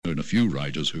known a few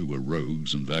writers who were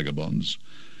rogues and vagabonds.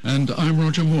 And I'm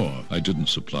Roger Moore. I didn't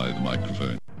supply the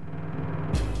microphone.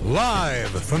 Live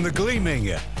from the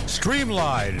gleaming,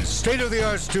 streamlined,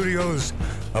 state-of-the-art studios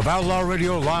of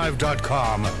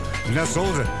OutlawRadioLive.com,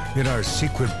 nestled in our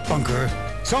secret bunker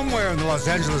somewhere in the Los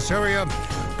Angeles area.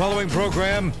 Following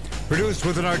program produced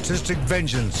with an artistic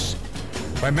vengeance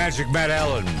by Magic Matt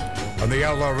Allen on the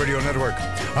Outlaw Radio Network.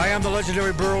 I am the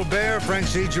legendary Burl Bear. Frank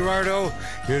C. Girardo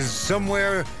is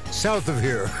somewhere south of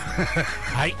here.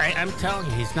 I'm telling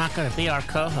you, he's not going to be our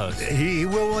co-host. He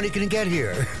will when he can get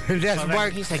here. That's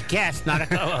Mark. He's a guest, not a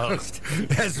co-host.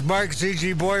 That's Mark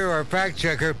C.G. Boyer, our fact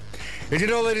checker. And you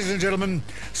know, ladies and gentlemen,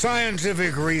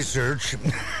 scientific research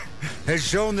has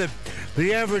shown that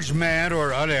the average man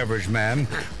or unaverage man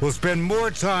will spend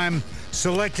more time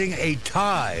selecting a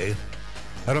tie.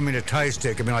 I don't mean a tie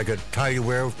stick. I mean like a tie you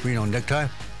wear, necktie.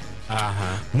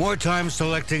 More time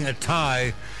selecting a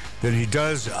tie than he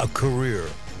does a career.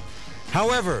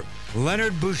 However,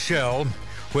 Leonard Bushell,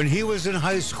 when he was in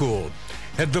high school,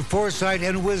 had the foresight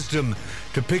and wisdom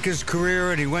to pick his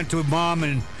career, and he went to mom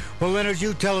and, well, Leonard,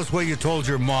 you tell us what you told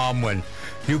your mom when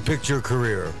you picked your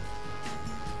career.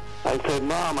 I said,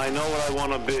 Mom, I know what I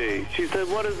want to be. She said,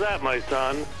 what is that, my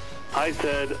son? I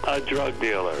said, a drug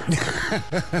dealer.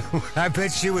 I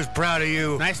bet she was proud of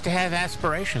you. Nice to have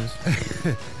aspirations.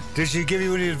 Did she give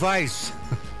you any advice?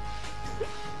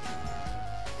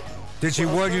 Did she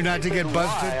warn you not to get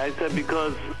busted? Why? I said,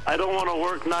 because I don't want to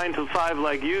work 9 to 5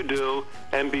 like you do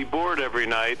and be bored every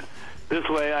night. This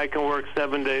way I can work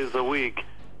 7 days a week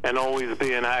and always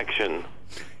be in action.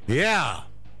 Yeah,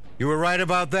 you were right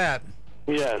about that.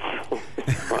 Yes,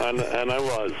 and I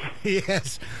was.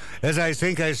 Yes, as I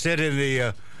think I said in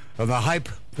the on the hype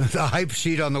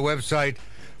sheet on the website,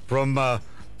 from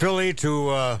Philly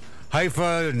to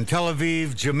Haifa and Tel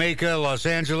Aviv, Jamaica, Los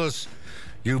Angeles,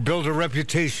 you built a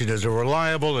reputation as a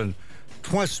reliable and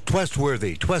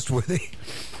trustworthy. Well,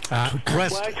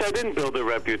 actually, I didn't build a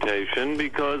reputation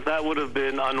because that would have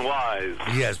been unwise.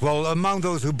 Yes, well, among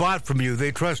those who bought from you,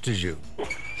 they trusted you.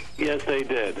 Yes, they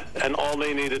did. And all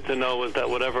they needed to know was that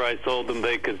whatever I sold them,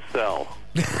 they could sell.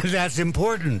 That's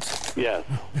important. Yes.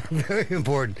 Very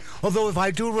important. Although, if I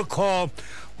do recall,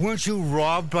 weren't you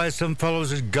robbed by some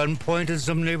fellows at gunpoint in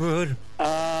some neighborhood?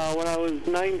 When I was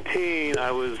 19,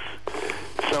 I was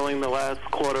selling the last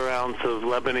quarter ounce of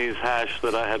Lebanese hash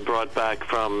that I had brought back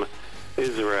from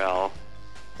Israel.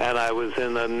 And I was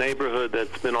in a neighborhood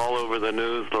that's been all over the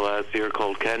news the last year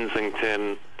called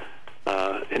Kensington,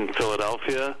 in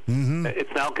Philadelphia. Mm-hmm.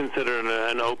 It's now considered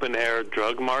an open-air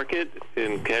drug market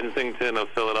in Kensington of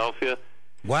Philadelphia.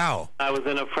 Wow. I was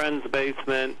in a friend's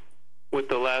basement with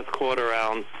the last quarter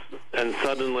ounce, and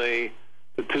suddenly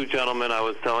the two gentlemen I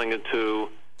was selling it to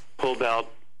pulled out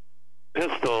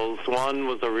pistols. One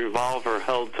was a revolver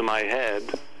held to my head,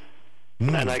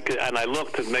 and I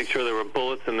looked to make sure there were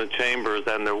bullets in the chambers,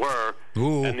 and there were.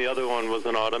 Ooh. And the other one was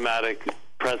an automatic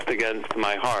pressed against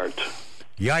my heart.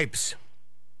 Yipes.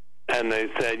 And they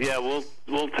said, yeah,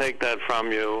 we'll take that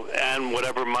from you and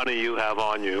whatever money you have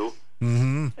on you.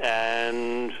 Mm-hmm.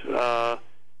 And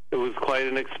it was quite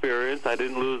an experience. I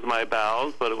didn't lose my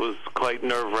bowels, but it was quite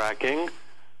nerve-wracking.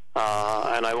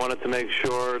 And I wanted to make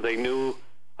sure they knew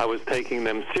I was taking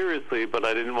them seriously, but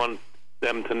I didn't want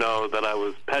them to know that I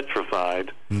was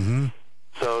petrified. Mm-hmm.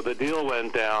 So the deal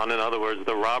went down. In other words,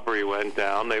 the robbery went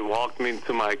down. They walked me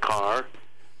to my car.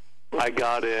 I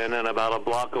got in, and about a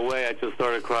block away, I just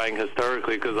started crying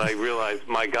hysterically because I realized,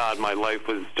 my God, my life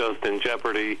was just in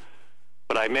jeopardy,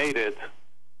 but I made it.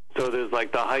 So there's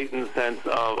like the heightened sense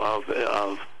of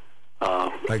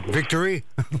like victory?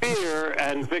 Fear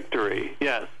and victory,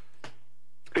 yes.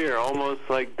 Fear, almost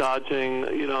like dodging,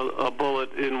 a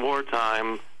bullet in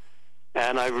wartime.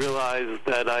 And I realized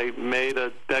that I made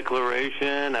a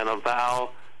declaration and a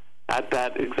vow at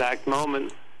that exact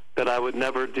moment that I would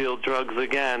never deal drugs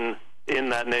again in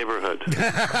that neighborhood.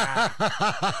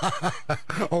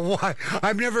 Why?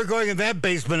 I'm never going in that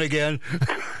basement again.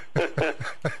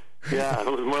 Yeah, it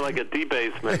was more like a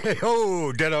debasement.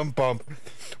 Oh, dead-on-pump.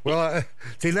 Well,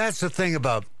 see, that's the thing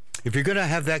about, if you're going to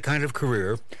have that kind of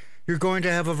career, you're going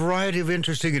to have a variety of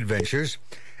interesting adventures,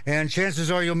 and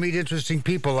chances are you'll meet interesting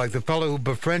people, like the fellow who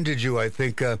befriended you, I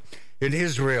think, in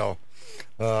Israel.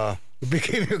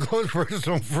 Became your close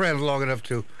personal friend long enough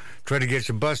to try to get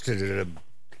you busted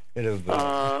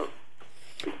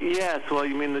Yes, well,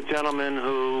 you mean the gentleman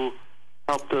who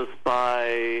helped us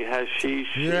buy hashish?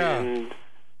 Yeah. And,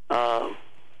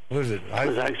 what is it? I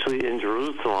was actually in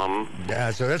Jerusalem.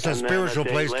 Yeah, so that's a spiritual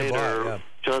place to buy. Yeah.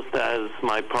 Just as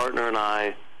my partner and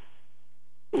I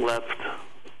left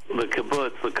the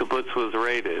kibbutz was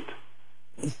raided.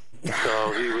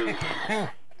 So he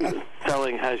was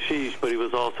selling hashish, but he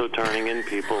was also turning in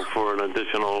people for an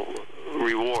additional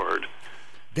reward.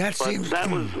 That But seems... that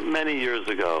was many years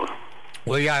ago.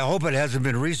 Well, yeah, I hope it hasn't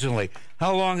been recently.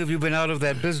 How long have you been out of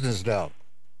that business now?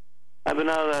 I've been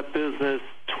out of that business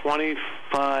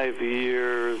 25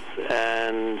 years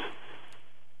and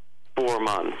 4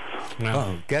 months.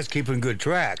 Oh, that's keeping good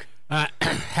track.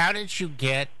 How did you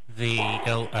get the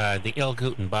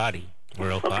ill-gotten body?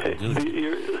 Or Okay.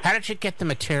 ill-gotten? How did you get the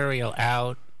material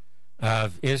out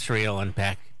of Israel and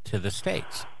back to the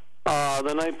States?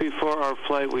 The night before our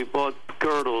flight, we bought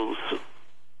girdles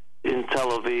in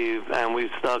Tel Aviv, and we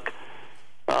stuck,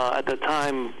 at the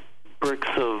time, bricks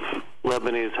of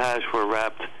Lebanese hash were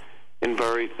wrapped in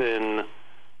very thin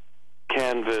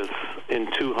canvas in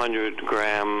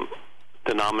 200-gram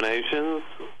denominations,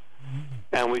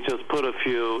 and we just put a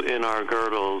few in our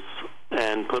girdles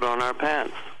and put on our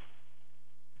pants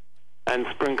and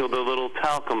sprinkled a little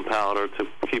talcum powder to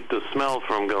keep the smell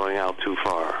from going out too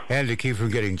far. And to keep from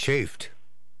getting chafed.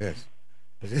 Yes.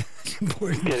 It's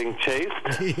important. Getting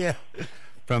chased? Yeah.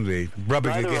 From the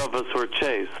rubbing Neither against... of us were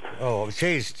chased. Oh,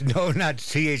 chased. No, not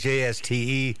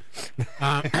C-H-A-S-T-E.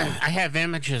 I have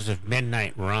images of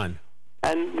Midnight Run.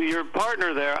 And your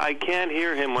partner there, I can't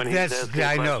hear him when he's asking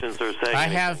I know. questions or saying I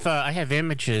anything. have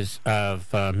images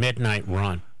of Midnight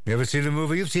Run. You ever seen the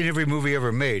movie? You've seen every movie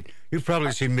ever made. You've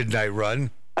probably seen Midnight Run.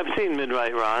 I've seen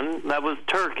Midnight Run. That was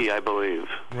Turkey, I believe.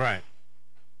 Right.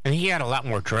 And he had a lot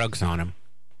more drugs on him.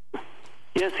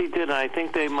 Yes, he did. I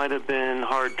think they might have been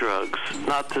hard drugs.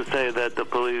 Not to say that the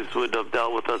police would have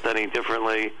dealt with us any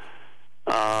differently.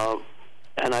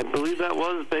 And I believe that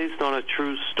was based on a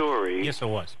true story. Yes, it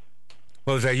was.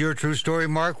 Well, is that your true story,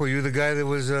 Mark? Were you the guy that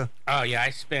was... Oh yeah, I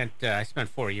spent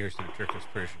 4 years in a Turkish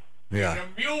prison. Yeah.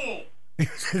 A mule.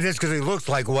 Just because he looks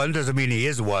like one doesn't mean he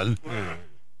is one.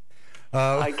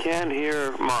 I can't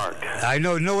hear Mark. I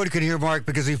know no one can hear Mark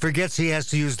because he forgets he has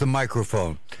to use the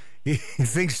microphone. He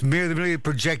thinks merely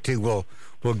projecting will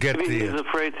get Maybe the... he's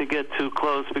afraid to get too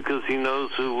close because he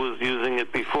knows who was using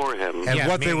it before him. and Yeah,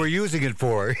 what they me. were using it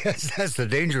for. Yes, that's the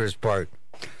dangerous part.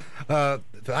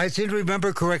 I seem to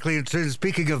remember correctly,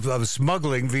 speaking of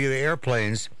smuggling via the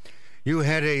airplanes, you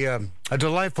had a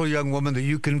delightful young woman that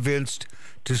you convinced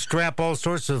to strap all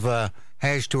sorts of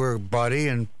hash to her body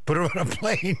and put her on a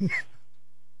plane.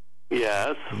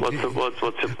 Yes. What's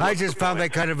I just found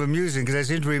that kind of amusing because I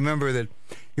seem to remember that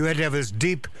you had to have this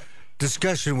deep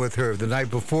discussion with her the night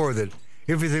before that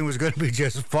everything was going to be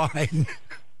just fine.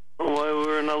 Well, we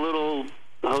were in a little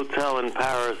hotel in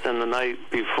Paris, and the night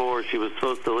before she was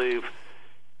supposed to leave,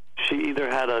 she either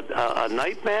had a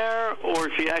nightmare or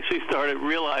she actually started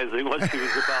realizing what she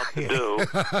was about to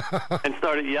do and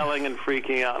started yelling and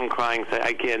freaking out and crying, saying,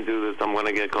 I can't do this, I'm going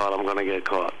to get caught, I'm going to get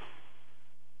caught.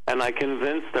 And I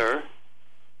convinced her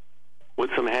with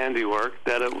some handiwork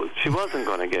that she wasn't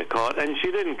going to get caught, and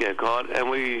she didn't get caught,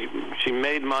 and she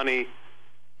made money,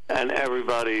 and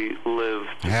everybody lived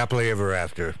Happily ever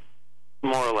after.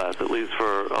 more or less, at least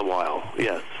for a while.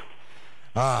 Yes.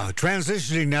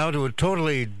 Transitioning now to a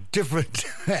totally different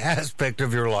aspect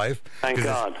of your life. Thank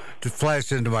God. To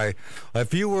flash into my...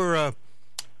 If you were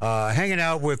hanging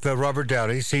out with Robert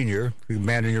Downey, Sr., a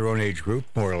man in your own age group,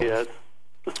 more or less.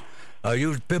 Yes.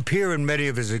 You appear in many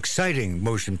of his exciting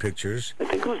motion pictures. I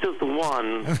think it was just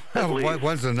one, at least.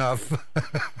 One's enough.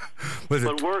 Was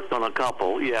But it? worked on a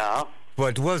couple, yeah.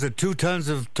 What was it? 2 tons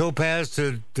of topaz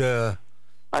to?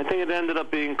 I think it ended up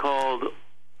being called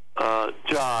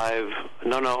Jive.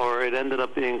 No, or it ended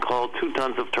up being called 2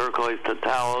 tons of turquoise to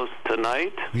Talos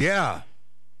tonight. Yeah.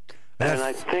 And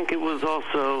I think it was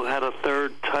also had a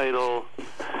third title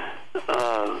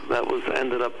that was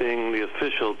ended up being the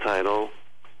official title.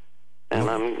 And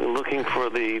I'm looking for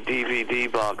the DVD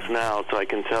box now so I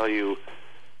can tell you.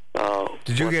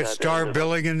 Did you what get that star ended up-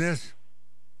 billing in this?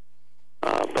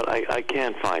 But I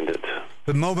can't find it.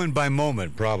 But moment by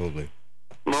moment, probably.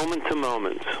 Moment to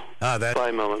moment. That.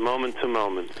 By moment to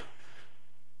moment.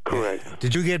 Correct.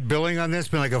 Did you get billing on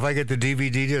this? Like, if I get the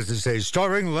DVD, does it say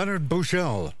starring Leonard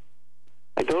Bouchel?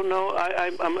 I don't know.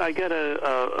 I get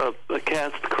a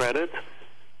cast credit,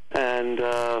 and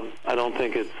I don't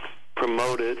think it's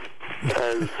promoted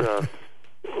as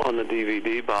on the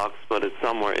DVD box, but it's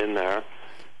somewhere in there.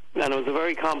 And it was a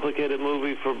very complicated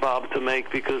movie for Bob to make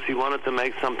because he wanted to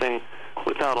make something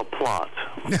without a plot,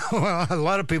 Well, a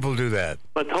lot of people do that.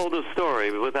 but told a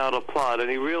story without a plot. And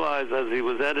he realized as he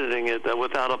was editing it that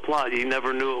without a plot, he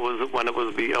never knew it was when it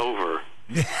was be over.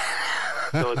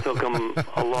 So it took him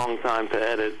a long time to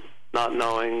edit, not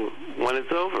knowing when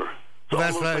it's over. It's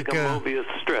That's almost like a Mobius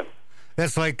strip.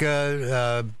 That's like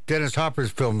Dennis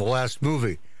Hopper's film, The Last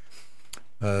Movie.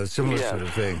 Similar Yes. sort of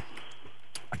thing.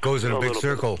 It goes in a big little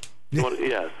circle. Well,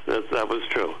 yes, that was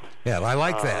true. Yeah, I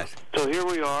like that. So here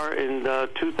we are in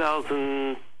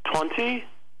 2020.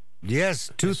 Yes,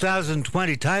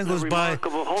 2020. Time goes by.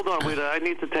 Remarkable. Hold on, wait. I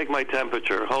need to take my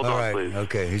temperature. Hold All on, right. please.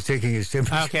 Okay. He's taking his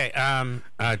temperature. Okay,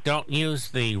 don't use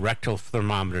the rectal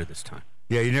thermometer this time.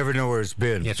 Yeah, you never know where it's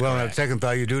been. Yes, well, on correct. second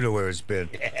thought, you do know where it's been.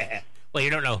 Well, you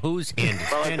don't know whose hand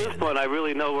it's Well, at been this in. point, I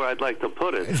really know where I'd like to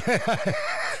put it.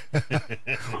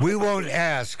 We won't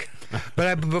ask.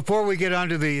 But before we get on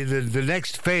to the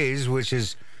next phase, which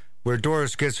is where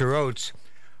Doris gets her oats,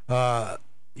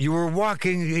 you were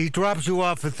walking. He drops you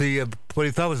off at the what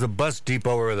he thought was the bus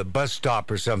depot or the bus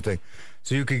stop or something,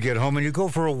 so you could get home. And you go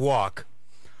for a walk,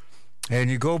 and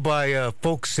you go by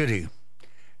Folk City,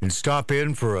 and stop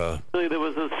in for a. There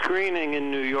was a screening in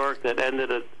New York that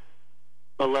ended at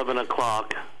 11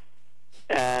 o'clock,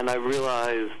 and I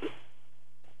realized,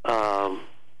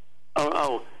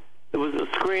 it was a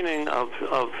screening of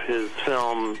his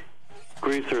film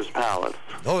Greaser's Palace.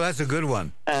 Oh, that's a good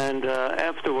one. And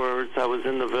afterwards, I was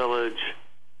in the Village,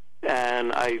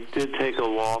 and I did take a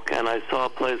walk, and I saw a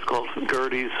place called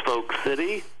Gertie's Folk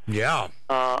City, Yeah.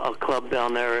 a club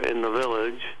down there in the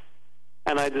Village.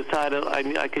 And I decided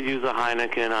I could use a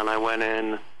Heineken, and I went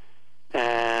in,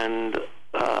 and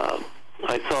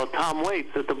I saw Tom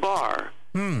Waits at the bar.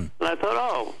 And I thought,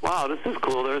 oh, wow, this is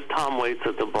cool. There's Tom Waits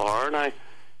at the bar. And I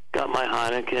got my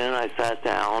Heineken, I sat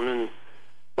down, and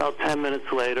about 10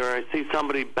 minutes later, I see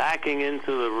somebody backing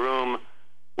into the room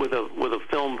with a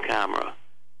film camera.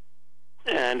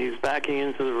 And he's backing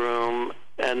into the room,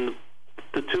 and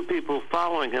the two people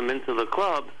following him into the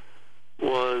club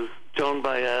was Joan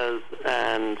Baez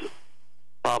and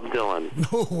Bob Dylan.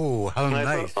 Oh, how And I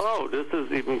nice. thought, oh, this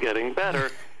is even getting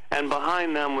better. And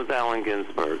behind them was Allen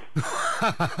Ginsberg.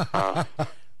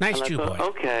 Nice And I Jew thought, boy.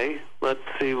 okay, let's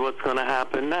see what's going to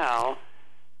happen now.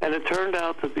 And it turned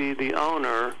out to be the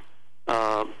owner,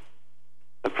 I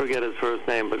forget his first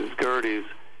name, but it's Gertie's.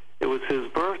 It was his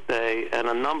birthday, and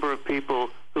a number of people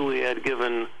who he had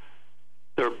given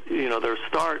their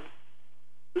start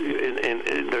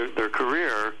in their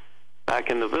career back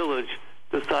in the Village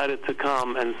decided to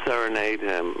come and serenade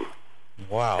him.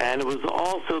 Wow. And it was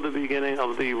also the beginning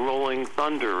of the Rolling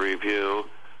Thunder review,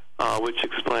 which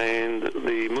explained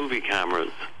the movie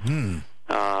cameras.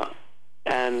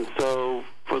 And so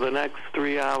for the next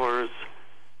 3 hours,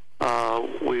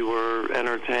 we were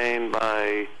entertained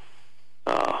by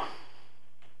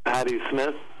Patti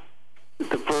Smith,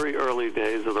 the very early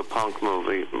days of the punk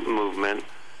movement.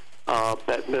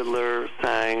 Bette Midler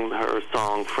sang her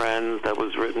song Friends that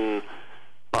was written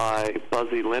by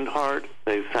Buzzy Lindhart.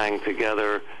 They sang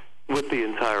together with the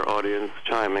entire audience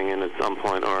chiming in at some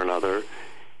point or another.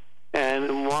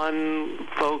 And one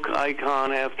folk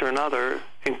icon after another,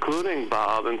 including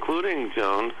Bob, including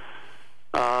Joan,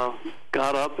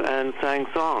 got up and sang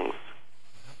songs.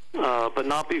 But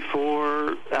not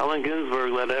before Allen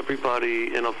Ginsberg led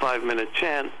everybody in a 5-minute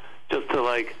chant just to,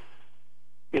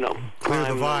 Clear the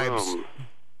prime vibes.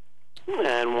 room.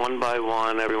 And one by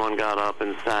one, everyone got up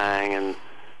and sang,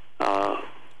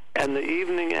 and the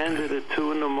evening ended at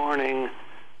 2 a.m.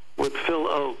 with Phil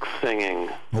Oakes singing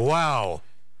Wow.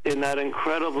 in that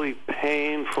incredibly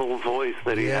painful voice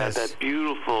that he Yes. had, that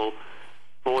beautiful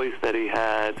voice that he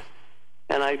had.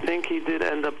 And I think he did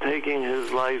end up taking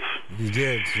his life You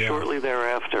did, yeah. shortly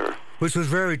thereafter. Which was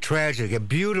very tragic. A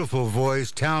beautiful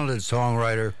voice, talented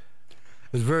songwriter.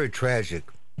 It was very tragic.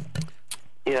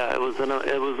 Yeah, it was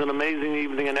an amazing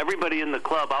evening, and everybody in the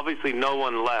club, obviously no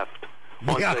one left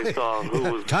once Yeah. they saw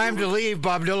who was... Time to leave.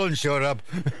 Bob Dylan showed up.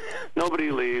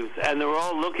 Nobody leaves, and they were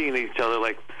all looking at each other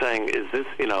like saying, is this,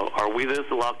 are we this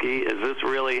lucky? Is this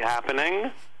really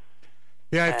happening?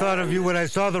 Yeah, I thought of you when I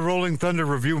saw the Rolling Thunder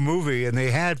review movie, and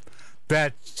they had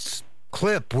that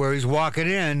clip where he's walking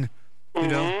in, you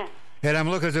know, and I'm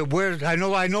looking at where I know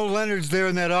Leonard's there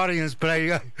in that audience, but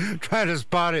I trying to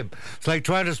spot him. It's like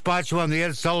trying to spot you on the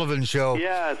Ed Sullivan Show.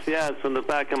 Yes, in the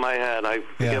back of my head. I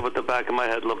forget Yeah. what the back of my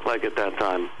head looked like at that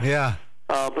time. Yeah.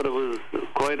 But it was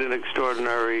quite an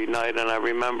extraordinary night, and I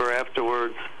remember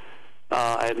afterwards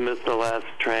I had missed the last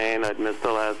train, I'd missed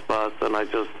the last bus, and I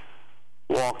just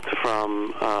walked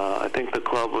from, I think the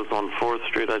club was on 4th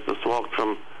Street, I just walked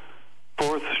from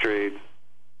 4th Street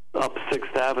up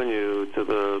 6th Avenue to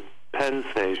the Penn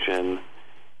Station,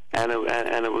 and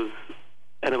it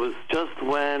was just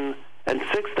when, and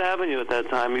 6th Avenue at that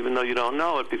time, even though you don't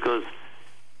know it, because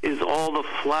is all the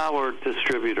flower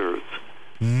distributors.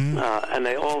 And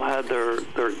they all had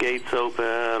their gates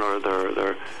open or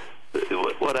their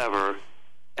whatever,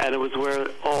 and it was where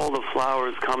all the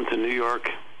flowers come to New York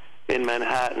in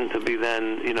Manhattan to be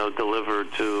then,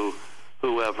 delivered to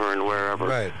whoever and wherever.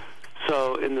 Right.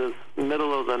 So in the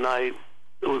middle of the night,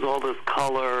 it was all this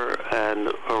color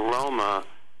and aroma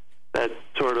that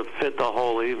sort of fit the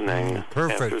whole evening.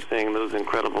 Perfect. After seeing those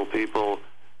incredible people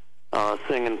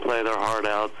sing and play their heart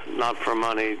out, not for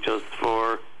money, just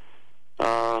for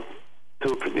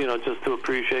just to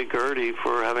appreciate Gertie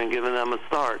for having given them a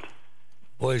start.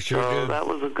 Boy, sure So did. that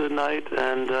was a good night,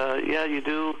 and you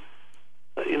do,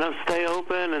 stay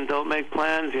open and don't make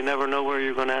plans. You never know where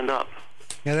you're going to end up.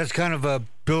 Yeah, that's kind of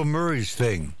Bill Murray's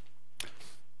thing.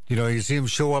 You see him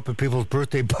show up at people's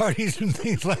birthday parties and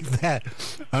things like that,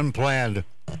 unplanned.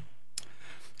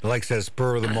 He likes that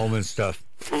spur of the moment stuff.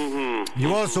 Mm-hmm.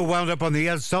 You also wound up on the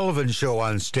Ed Sullivan Show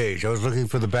on stage. I was looking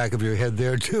for the back of your head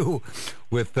there too,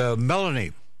 with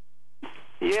Melanie.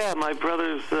 Yeah, my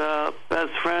brother's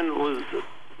best friend was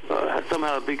had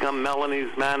somehow become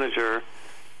Melanie's manager.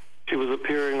 She was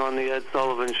appearing on the Ed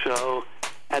Sullivan Show,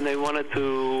 and they wanted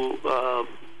to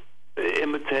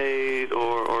imitate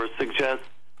or suggest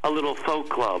a little folk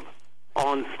club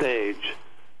on stage.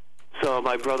 So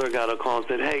my brother got a call and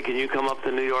said, hey, can you come up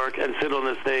to New York and sit on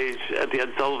the stage at the Ed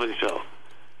Sullivan Show?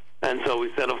 And so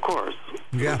we said, of course.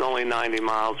 Yeah. It was only 90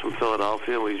 miles from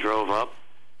Philadelphia. We drove up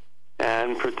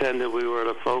and pretended we were at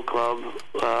a folk club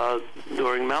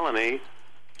during Melanie,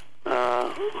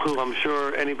 who I'm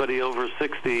sure anybody over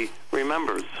 60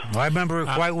 remembers. I remember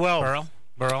her quite well.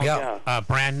 Burl? Yeah. A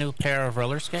brand new pair of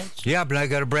roller skates? Yeah, but I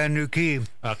got a brand new key.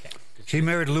 Okay. She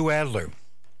married Lou Adler.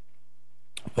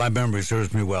 My memory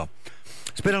serves me well.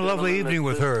 It's been a lovely evening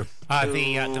with her.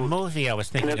 The movie I was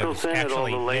thinking of is Nicholson at all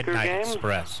actually the Laker Midnight games?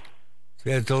 Express.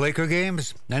 At the Laker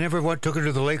games? I never took her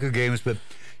to the Laker games, but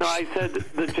No, I said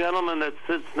the gentleman that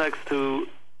sits next to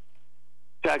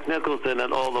Jack Nicholson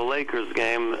at all the Lakers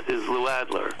game is Lou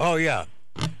Adler. oh yeah.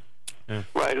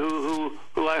 Right, who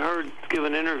I heard give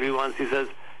an interview once. He says,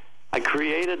 I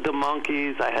created the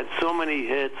Monkees. I had so many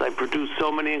hits. I produced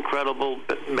so many incredible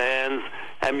bands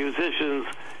and musicians.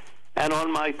 And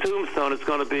on my tombstone, it's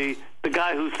going to be the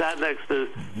guy who sat next to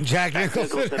Jack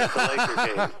Nicholson. at the Laker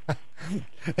game.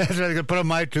 That's what I could put on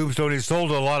my tombstone. He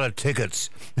sold a lot of tickets.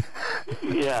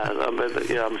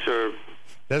 I'm sure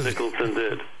Nicholson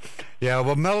did. Yeah,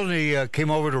 well, Melanie came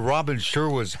over to Robin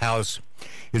Sherwood's house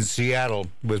in Seattle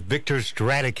with Victor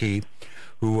Straticky,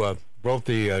 who wrote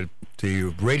the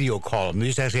radio column. They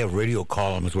used to actually have radio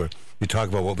columns where you talk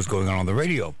about what was going on the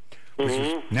radio. Which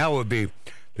is, now would be,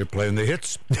 they're playing the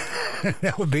hits.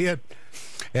 That would be it.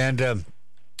 And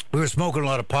we were smoking a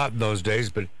lot of pot in those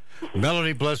days, but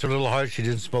Melanie, bless her little heart, she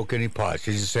didn't smoke any pot.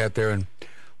 She just sat there and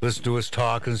listened to us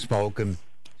talk and smoke, and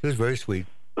she was very sweet.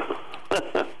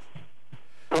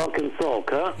 Talk and sulk,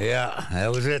 huh? Yeah, that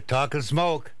was it. Talk and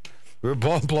smoke. We were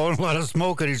blowing a lot of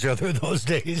smoke at each other in those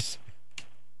days.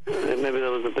 Maybe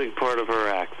that was a big part of her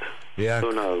act. Yeah,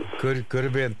 Who knows? Could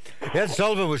have been. Ed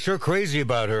Sullivan was sure crazy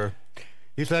about her.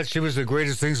 He thought she was the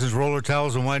greatest thing since roller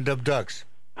towels and wind-up ducks.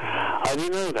 I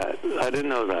didn't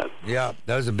know that. Yeah,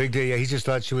 that was a big day. Yeah, he just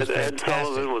thought she was Ed fantastic.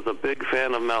 Sullivan was a big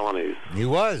fan of Melanie's. He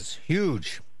was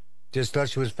huge. Just thought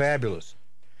she was fabulous.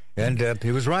 And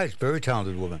he was right. Very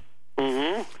talented woman.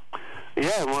 Mm-hmm.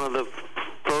 Yeah, one of the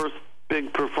first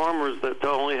big performers that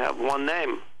only have one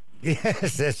name.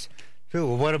 Yes, that's true.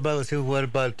 Well, what about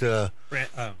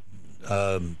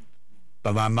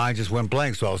my mind just went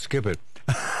blank, so I'll skip it.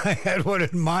 I had one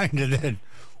in mind, and then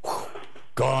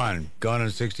gone in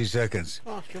 60 seconds.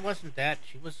 Well, she wasn't that.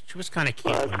 She was kind of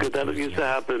cute. Well, that's good. That used to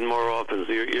happen more often.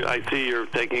 So I see you're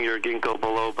taking your ginkgo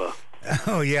biloba.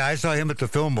 Oh yeah, I saw him at the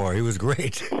Fillmore. He was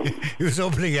great. He was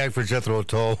opening act for Jethro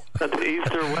Tull. That's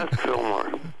East or West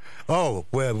Fillmore? Oh,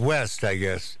 well, West, I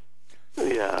guess.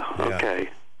 Yeah. Okay.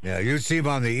 Yeah, you'd see him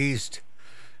on the East.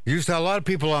 You saw a lot of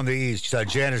people on the East. You saw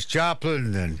Janis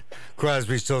Joplin and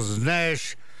Crosby, Stills and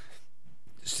Nash.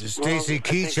 Stacy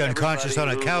Keach unconscious on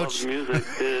a couch. Music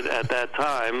did at that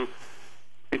time,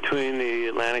 between the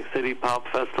Atlantic City Pop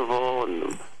Festival and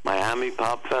the Miami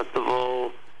Pop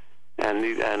Festival, and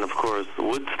of course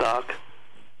Woodstock.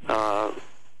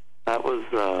 That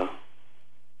was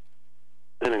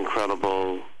an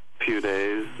incredible few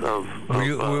days of.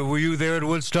 Were you there at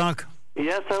Woodstock?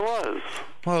 Yes, I was.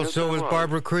 Well, Yes, so I was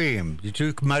Barbara Cream. You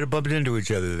two might have bumped into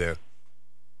each other there.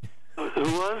 Who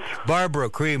was? Barbara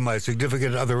Cream, my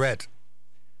significant otherette.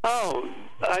 Oh,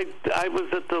 I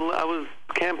was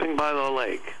camping by the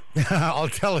lake. I'll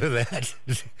tell her that.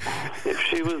 If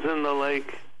she was in the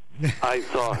lake, I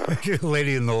saw her.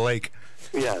 Lady in the Lake.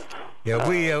 Yes. Yeah,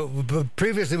 we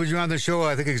previously when you were on the show,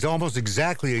 I think it's almost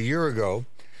exactly a year ago,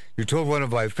 you told one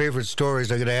of my favorite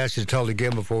stories. I'm going to ask you to tell it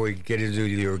again before we get into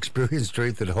your experience,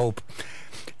 strength, and hope.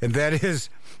 And that is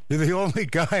You're the only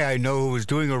guy I know who was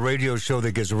doing a radio show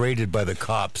that gets raided by the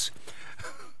cops.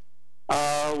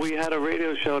 We had a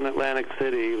radio show in Atlantic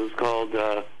City. It was called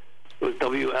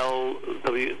WLDB,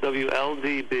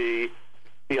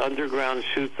 The Underground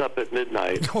Shoots Up at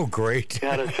Midnight. Oh, great. We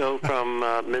had a show from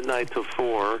midnight to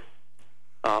 4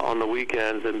 on the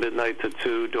weekends and midnight to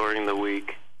 2 during the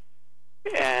week.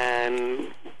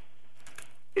 And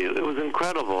it was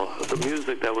incredible, the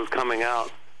music that was coming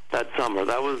out that summer.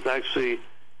 That was actually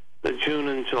the June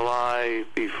and July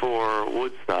before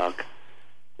Woodstock.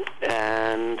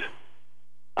 And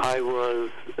I was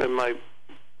in my...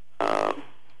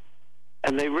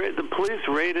 and the police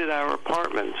raided our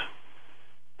apartment.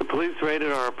 The police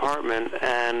raided our apartment,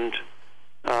 and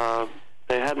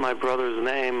they had my brother's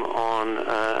name on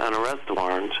an arrest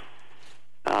warrant.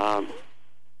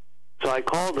 So I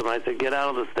called him. I said, get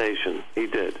out of the station. He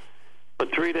did.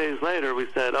 But 3 days later, we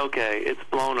said, okay, it's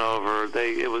blown over.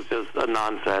 It was just a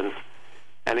nonsense.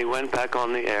 And he went back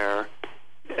on the air.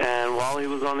 And while he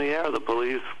was on the air, the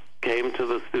police came to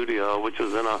the studio, which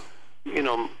was in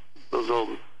those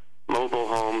old mobile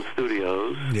home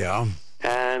studios. Yeah.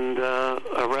 And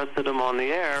arrested him on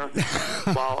the air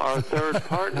while our third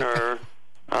partner,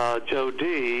 Joe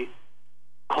D.,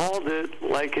 called it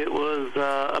like it was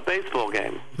a baseball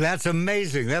game. That's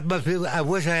amazing. That must be. I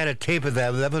wish I had a tape of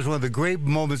that. That was one of the great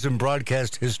moments in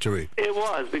broadcast history. It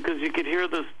was, because you could hear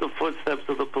the footsteps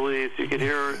of the police. You could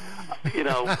hear,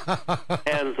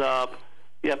 hands up.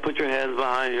 Yeah, put your hands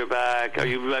behind your back. Are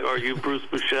you Bruce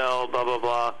Buchel? Blah blah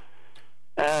blah.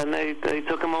 And they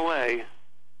took him away.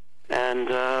 And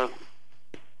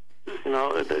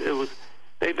it was.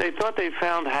 They thought they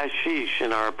found hashish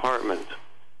in our apartment,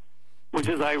 which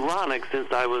is ironic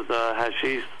since I was a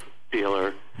hashish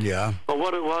dealer. Yeah. But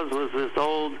what it was this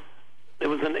old, it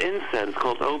was an incense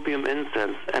called opium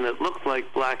incense, and it looked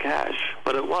like black hash,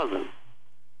 but it wasn't.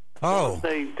 Oh. So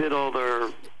they did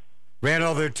ran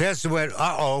all their tests and went,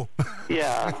 uh-oh.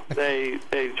 Yeah, they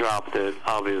dropped it,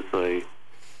 obviously.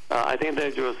 I think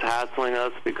they were just hassling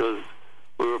us because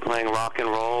we were playing rock and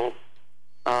roll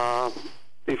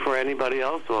before anybody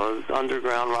else was,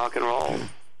 underground rock and roll.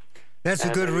 That's a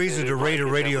good reason to raid a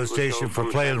radio station for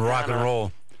playing rock and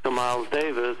roll. To Miles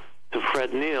Davis, to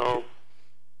Fred Neil,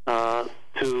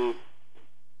 to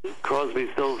Crosby,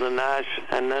 Stills and Nash,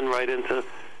 and then right into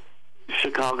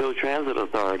Chicago Transit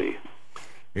Authority.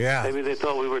 Yeah. Maybe they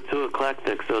thought we were too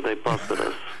eclectic, so they busted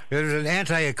us. There's an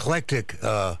anti-eclectic...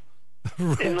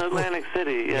 in Atlantic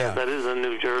City, yeah, that is in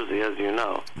New Jersey, as you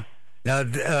know. Now,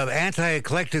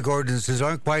 anti-eclectic ordinances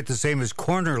aren't quite the same as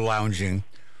corner lounging,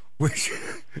 which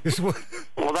is what...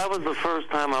 Well, that was the first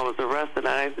time I was arrested.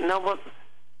 That was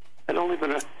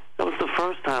the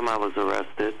first time I was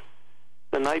arrested.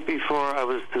 The night before I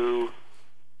was to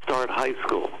start high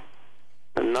school.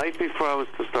 The night before I was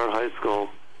to start high school,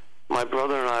 my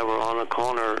brother and I were on a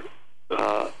corner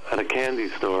at a candy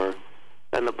store,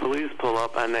 and the police pull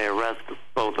up and they arrest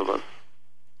both of us.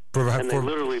 And they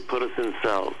literally put us in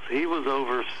cells. He was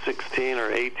over 16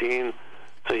 or 18,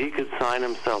 so he could sign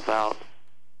himself out,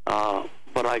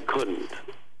 but I couldn't.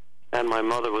 And my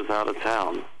mother was out of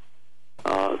town.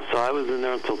 So I was in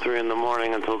there until 3 in the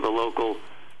morning until the local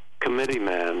committee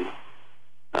man,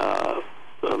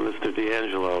 Mr.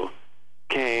 D'Angelo,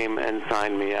 came and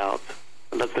signed me out.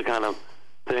 And that's the kind of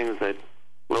things that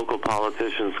local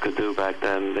politicians could do back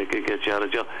then. They could get you out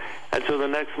of jail. And so the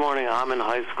next morning, I'm in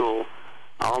high school,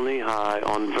 all knee-high,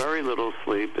 on very little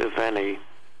sleep, if any,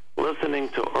 listening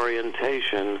to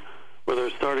orientation, where they're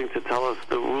starting to tell us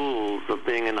the rules of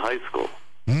being in high school.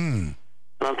 And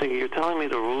I'm thinking, you're telling me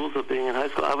the rules of being in high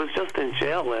school? I was just in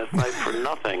jail last night for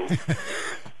nothing.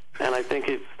 And I think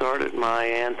it started my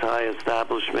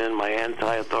anti-establishment, my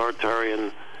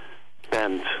anti-authoritarian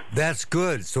bent. That's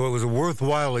good. So it was a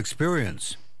worthwhile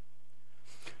experience.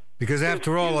 Because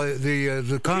after all,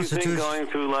 the Constitution... Do you think going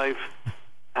through life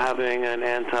having an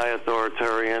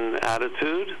anti-authoritarian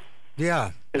attitude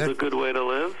is a good way to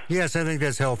live? Yes, I think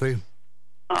that's healthy.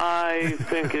 I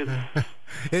think it's...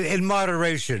 in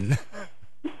moderation.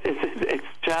 It's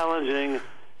challenging,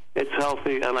 it's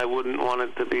healthy, and I wouldn't want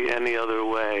it to be any other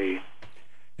way.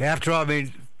 After all, I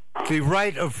mean, the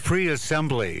right of free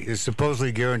assembly is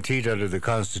supposedly guaranteed under the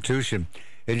Constitution,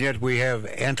 and yet we have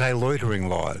anti-loitering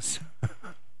laws.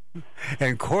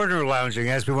 And corner lounging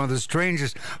has to be one of the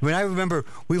strangest. I mean, I remember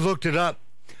we looked it up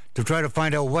to try to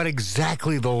find out what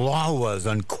exactly the law was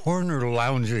on corner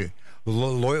lounging,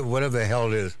 whatever the hell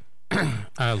it is.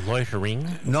 Loitering?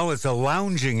 No, it's a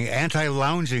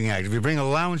anti-lounging act. If you bring a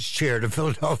lounge chair to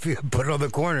Philadelphia and put it on the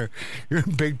corner, you're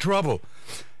in big trouble.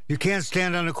 You can't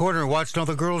stand on the corner and watch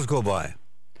other girls go by.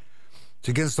 It's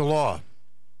against the law.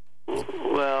 Well,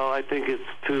 Well, I think it's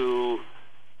to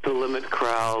limit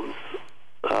crowds,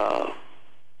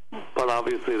 but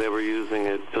obviously they were using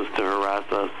it just to harass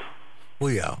us. Well,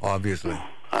 yeah, obviously.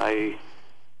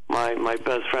 My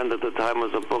best friend at the time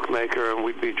was a bookmaker, and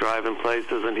we'd be driving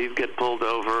places, and he'd get pulled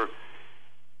over,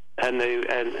 and they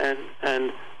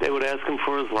would ask him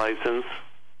for his license.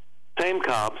 Same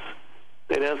cops.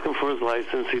 They'd ask him for his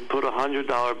license. He'd put a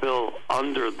 $100 bill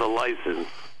under the license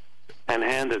and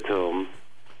hand it to him.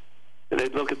 And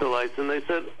they'd look at the license. They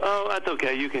said, "Oh, that's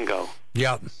okay. You can go."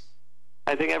 Yep.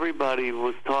 I think everybody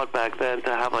was taught back then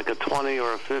to have like a 20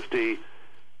 or a 50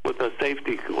 with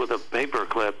a paper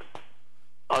clip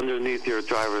underneath your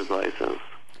driver's license.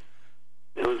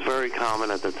 It was very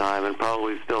common at the time, and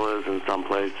probably still is in some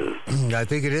places. I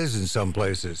think it is in some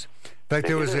places. In fact,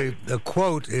 there was a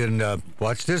quote in,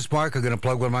 watch this, Mark, I'm going to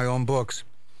plug one of my own books.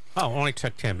 Oh, only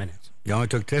took 10 minutes. It only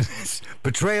took 10 minutes.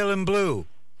 Betrayal in Blue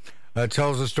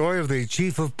tells the story of the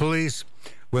chief of police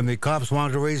when the cops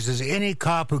wanted to raise this. Any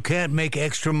cop who can't make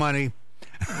extra money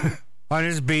on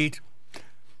his beat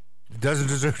doesn't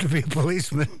deserve to be a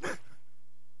policeman.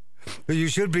 But you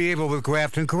should be able, with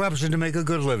graft and corruption, to make a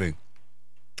good living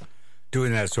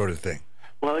doing that sort of thing.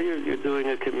 Well, you're doing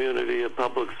a community, a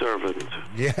public servant.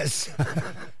 Yes.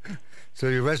 So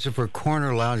you're arrested for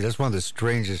corner lounge. That's one of the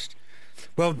strangest.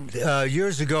 Well,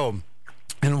 years ago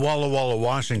in Walla Walla,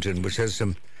 Washington, which has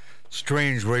some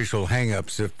strange racial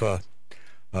hang-ups, if... what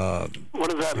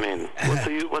does that mean?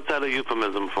 What's that a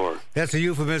euphemism for? That's a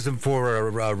euphemism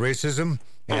for racism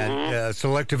and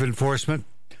selective enforcement.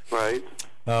 Right.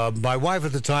 My wife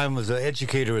at the time was an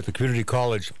educator at the community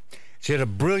college. She had a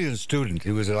brilliant student.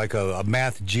 He was like a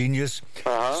math genius.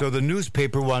 So the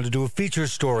newspaper wanted to do a feature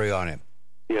story on him.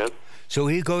 Yes. So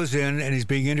he goes in and he's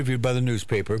being interviewed by the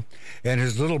newspaper, and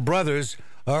his little brothers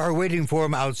are waiting for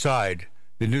him outside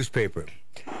the newspaper.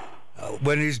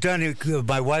 When he's done,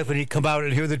 my wife and he come out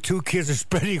and hear the two kids are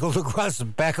spread eagled across the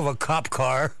back of a cop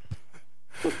car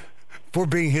for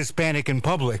being Hispanic in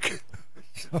public.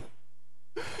 So,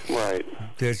 right.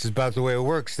 That's about the way it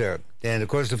works there. And, of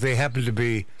course, if they happen to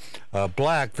be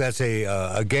black, that's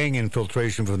a gang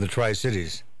infiltration from the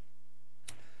Tri-Cities.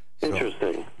 So,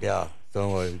 interesting. Yeah.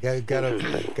 So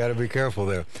gotta be careful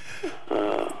there.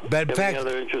 But in fact,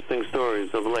 other interesting stories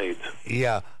of late.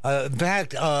 Yeah. In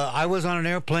fact, I was on an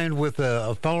airplane with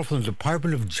a fellow from the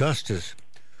Department of Justice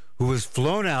who was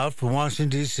flown out from Washington,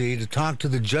 D.C. to talk to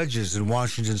the judges in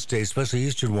Washington State, especially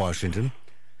Eastern Washington,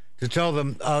 to tell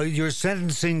them, you're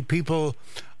sentencing people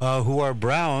who are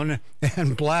brown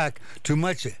and black to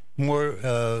much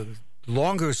more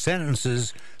longer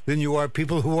sentences than you are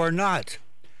people who are not.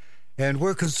 And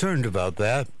we're concerned about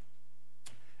that.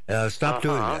 Stop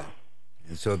doing that.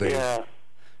 And so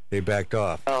they backed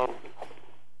off. Well,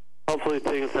 hopefully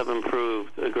things have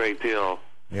improved a great deal.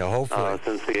 Yeah, hopefully.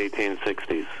 Since the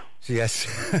 1860s. Yes,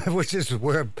 which is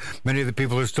where many of the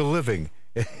people are still living.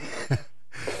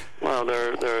 Well,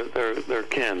 they're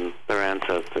kin, their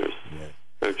ancestors,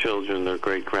 their children, their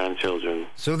great-grandchildren.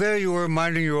 So there you were,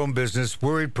 minding your own business,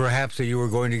 worried perhaps that you were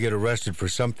going to get arrested for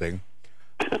something.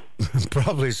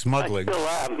 Probably smuggling.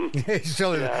 I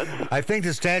still am. Yes. I think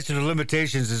the statute of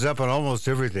limitations is up on almost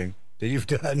everything that you've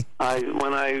done.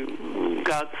 When I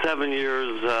got 7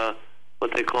 years,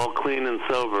 what they call clean and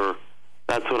sober,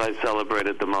 that's what I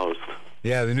celebrated the most.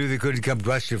 Yeah, they knew they couldn't come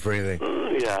bust you for anything.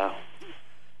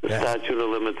 The statute of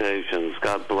limitations.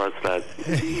 God bless that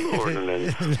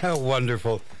ordinance.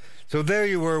 Wonderful. So there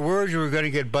you were, worried you were going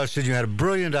to get busted. You had a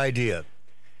brilliant idea.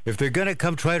 If they're going to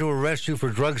come try to arrest you for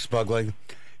drug smuggling,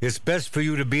 it's best for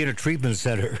you to be in a treatment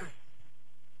center.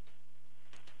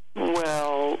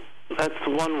 Well, that's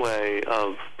one way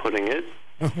of putting it.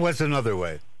 What's another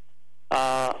way?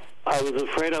 I was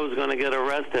afraid I was going to get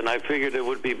arrested, and I figured it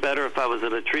would be better if I was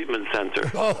at a treatment center.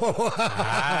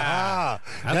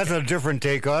 That's a different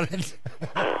take on it.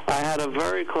 I had a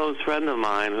very close friend of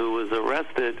mine who was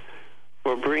arrested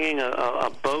for bringing a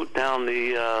boat down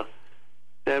the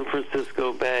San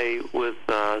Francisco Bay with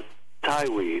Thai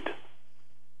weed.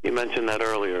 You mentioned that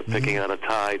earlier, picking out a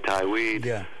Thai weed,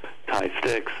 Thai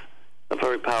sticks, a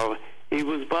very powerful. He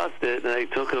was busted, and they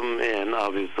took him in,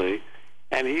 obviously,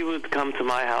 and he would come to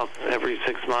my house every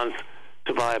 6 months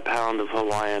to buy a pound of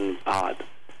Hawaiian pot.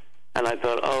 And I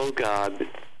thought, oh God,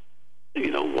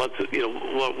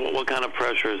 what kind of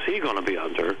pressure is he going to be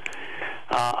under?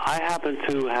 I happened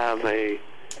to have a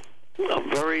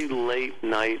very late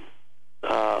night,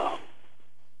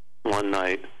 one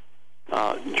night,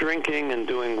 drinking and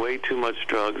doing way too much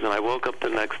drugs, and I woke up the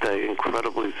next day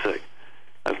incredibly sick.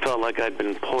 I felt like I'd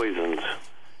been poisoned.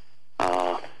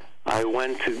 I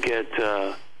went to get,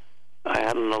 I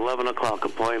had an 11 o'clock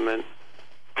appointment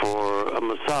for a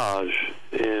massage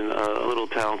in a little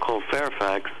town called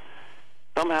Fairfax.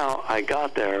 Somehow I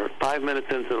got there. 5 minutes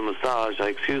into the massage, I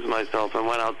excused myself and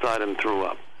went outside and threw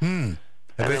up. I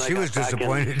bet she was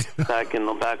disappointed. Back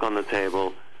on the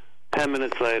table. 10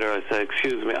 minutes later, I said,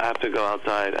 "Excuse me, I have to go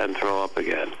outside and throw up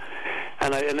again."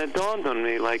 And it dawned on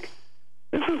me, like,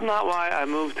 this is not why I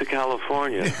moved to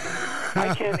California.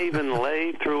 I can't even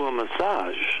lay through a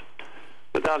massage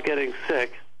without getting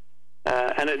sick.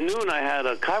 And at noon, I had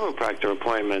a chiropractor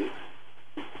appointment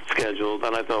scheduled,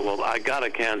 and I thought, well, I got to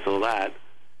cancel that.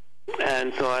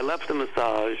 And so I left the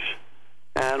massage,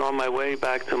 and on my way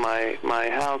back to my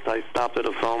house, I stopped at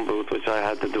a phone booth, which I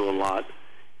had to do a lot.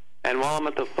 And while I'm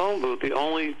at the phone booth, the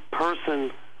only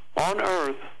person on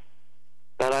earth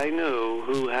that I knew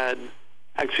who had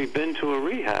actually been to a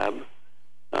rehab,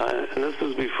 and this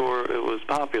was before it was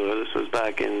popular, this was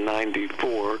back in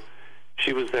 94,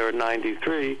 she was there in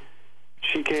 93,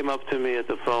 she came up to me at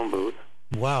the phone booth.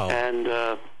 Wow. And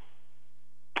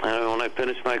when I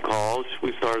finished my calls,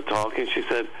 we started talking. She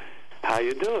said, "How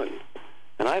you doing?"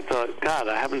 And I thought, God,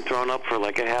 I haven't thrown up for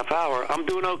like a half hour. I'm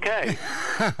doing okay.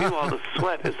 Meanwhile, the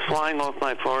sweat is flying off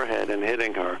my forehead and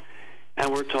hitting her.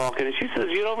 And we're talking, and she says,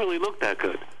 "You don't really look that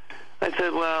good." I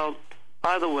said, "Well,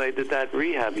 by the way, did that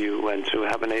rehab you went to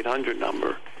have an 800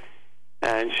 number?"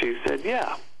 And she said,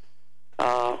 "Yeah."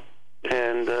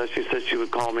 And she said she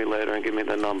would call me later and give me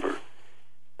the number.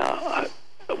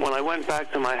 When I went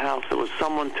back to my house, there was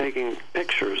someone taking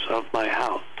pictures of my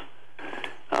house,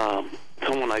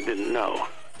 someone I didn't know.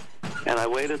 And I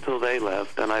waited till they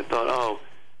left, and I thought, oh,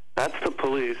 that's the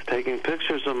police taking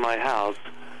pictures of my house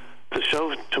to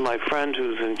show to my friend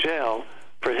who's in jail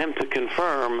for him to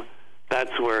confirm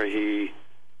that's where he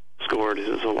scored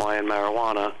his Hawaiian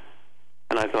marijuana.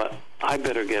 And I thought, I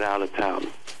better get out of town.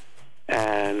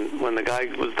 And when the guy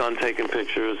was done taking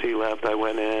pictures, he left. I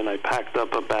went in, I packed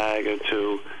up a bag or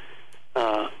two,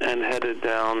 and headed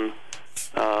down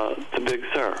to Big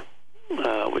Sur,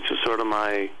 which is sort of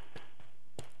my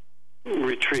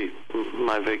retreat,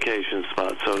 my vacation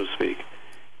spot, so to speak.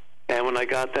 And when I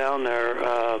got down there,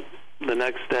 the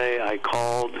next day I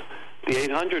called the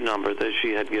 800 number that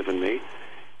she had given me,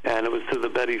 and it was to the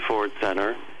Betty Ford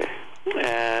Center.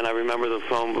 And I remember the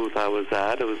phone booth I was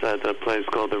at. It was at a place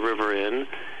called the River Inn,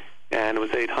 and it was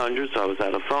 800, so I was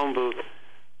at a phone booth.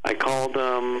 I called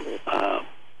them.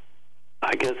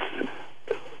 I guess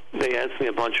they asked me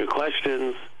a bunch of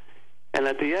questions, and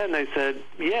at the end they said,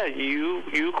 "Yeah,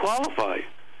 you qualify."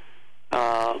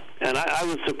 And I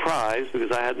was surprised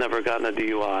because I had never gotten a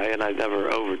DUI and I'd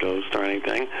never overdosed or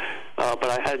anything, but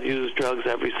I had used drugs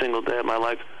every single day of my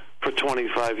life for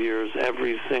 25 years,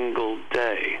 every single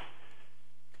day.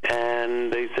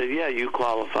 And they said, "Yeah, you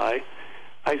qualify."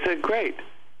 I said, "Great."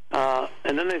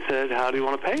 And then they said, "How do you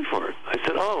want to pay for it?" I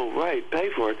said, "Oh, right, pay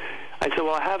for it." I said,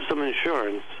 "Well, I have some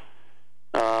insurance.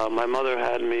 My mother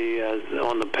had me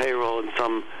on the payroll in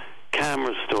some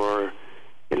camera store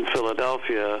in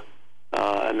Philadelphia,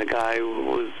 and the guy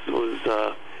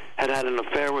had an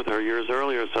affair with her years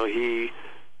earlier, so he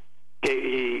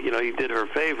did her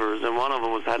favors, and one of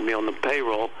them was had me on the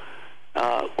payroll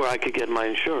where I could get my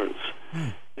insurance."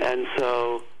 And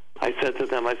so I said to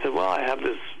them, I said, "Well, I have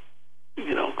this,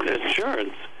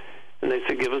 insurance." And they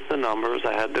said, "Give us the numbers."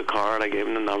 I had the card. I gave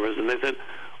them the numbers. And they said,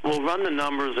 "We'll run the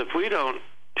numbers. If we don't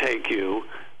take you,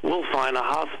 we'll find a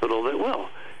hospital that will."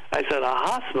 I said, "A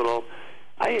hospital?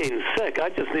 I ain't sick. I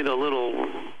just need a little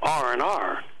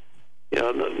R&R.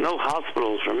 No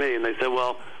hospitals for me." And they said,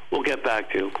 "Well, we'll get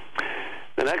back to you."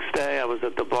 The next day, I was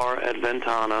at the bar at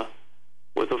Ventana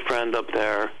with a friend up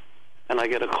there, and I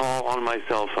get a call on my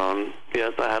cell phone.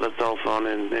 Yes, I had a cell phone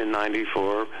in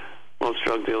 94. Most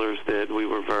drug dealers did. We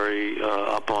were very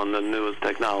up on the newest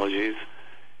technologies.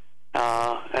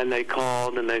 And they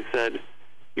called and they said,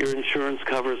 "Your insurance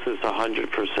covers this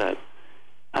 100%.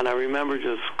 And I remember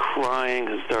just crying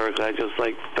hysterically. I just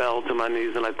fell to my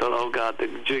knees and I thought, oh God, the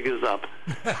jig is up.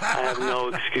 I have no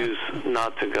excuse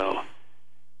not to go.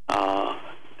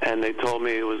 And they told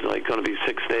me it was going to be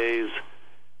 6 days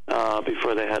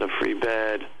before they had a free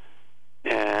bed,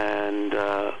 and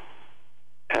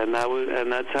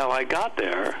that's how I got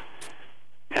there.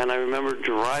 And I remember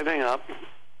driving up,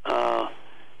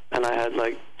 and I had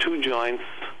 2 joints,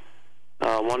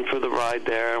 one for the ride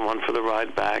there and one for the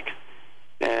ride back.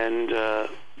 And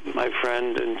my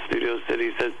friend in Studio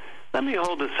City said, "Let me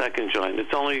hold the second joint.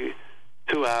 It's only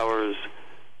 2 hours.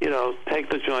 Take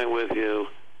the joint with you,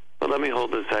 but let me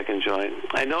hold the second joint."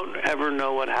 I don't ever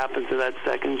know what happened to that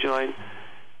second joint.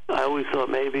 I always thought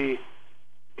maybe,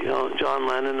 John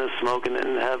Lennon is smoking it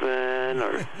in heaven,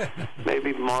 or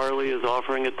maybe Marley is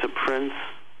offering it to Prince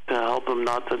to help him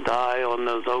not to die on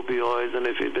those opioids, and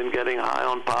if he'd been getting high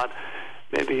on pot,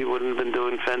 maybe he wouldn't have been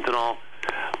doing fentanyl.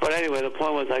 But anyway, the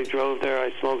point was I drove there,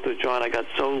 I smoked a joint, I got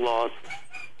so lost,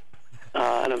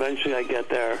 and eventually I get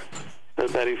there, the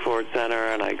Betty Ford Center,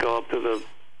 and I go up to the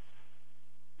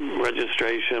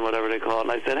registration, whatever they call it,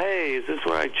 and I said, "Hey, is this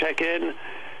where I check in?"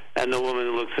 And the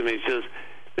woman looks at me, she says,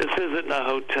 "This isn't a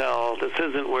hotel, this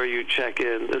isn't where you check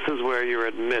in, this is where you're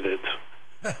admitted."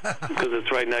 Because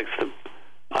it's right next to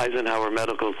Eisenhower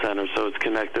Medical Center, so it's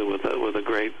connected with a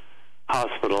great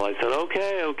hospital. I said,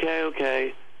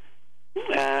 okay.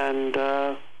 And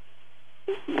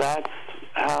that's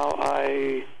how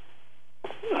I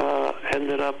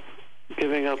ended up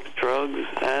giving up drugs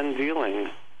and dealing,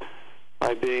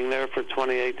 by being there for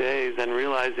 28 days and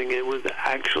realizing it was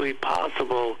actually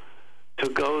possible to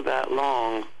go that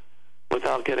long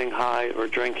without getting high or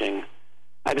drinking.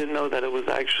 I didn't know that it was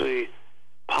actually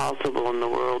possible in the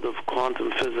world of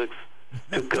quantum physics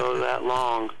to go that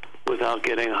long without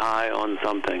getting high on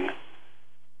something.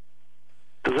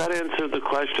 Does that answer the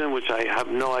question, which I have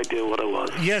no idea what it was?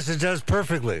 Yes, it does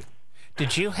perfectly.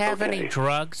 Did you have any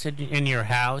drugs in your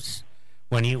house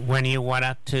when you went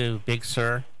up to Big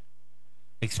Sur?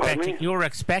 You were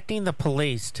expecting the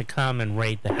police to come and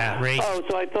raid the house. Oh,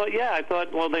 so I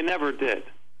thought, well, they never did.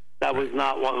 That was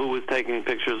not who was taking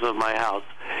pictures of my house.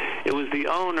 It was the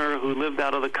owner who lived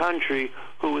out of the country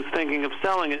who was thinking of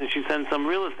selling it, and she sent some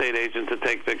real estate agent to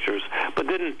take pictures, but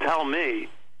didn't tell me.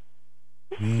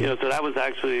 You know, so that was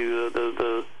actually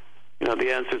the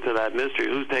answer to that mystery.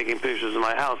 Who's taking pictures of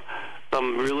my house?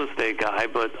 Some real estate guy,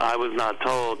 but I was not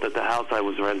told that the house I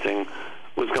was renting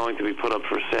was going to be put up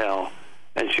for sale,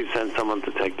 and she sent someone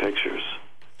to take pictures.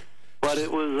 But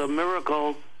it was a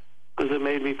miracle because it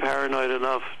made me paranoid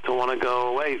enough to want to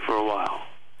go away for a while.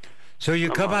 So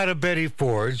you come out of Betty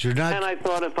Ford's, you're not... And I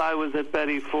thought if I was at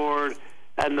Betty Ford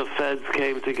and the feds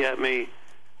came to get me,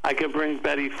 I could bring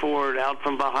Betty Ford out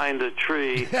from behind a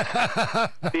tree,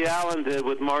 the Allen did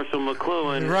with Marshall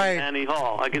McLuhan and Annie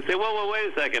Hall. I could say, whoa,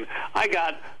 wait a second. I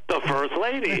got the First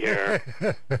Lady here.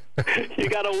 You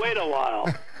got to wait a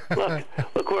while.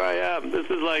 Look where I am. This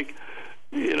is like,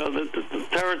 the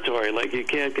territory. Like you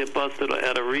can't get busted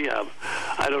at a rehab.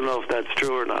 I don't know if that's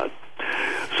true or not.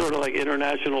 Sort of like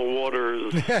international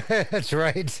waters. That's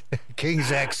right.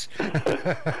 King's X.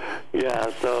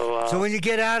 Yeah, so... so when you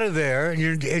get out of there and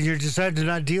you decide to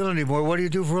not deal anymore, what do you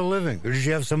do for a living? Or did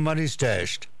you have some money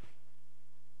stashed?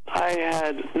 I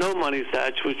had no money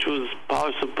stashed, which was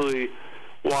possibly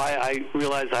why I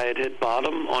realized I had hit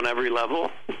bottom on every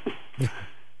level.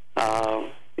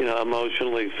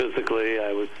 Emotionally, physically,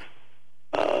 I was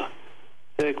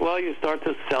sick. Well, you start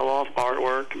to sell off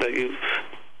artwork that you've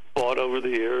bought over the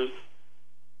years.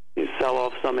 You sell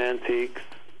off some antiques.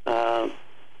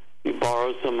 You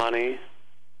borrow some money,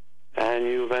 and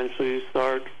you eventually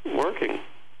start working.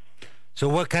 So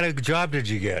what kind of job did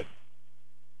you get?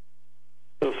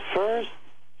 The first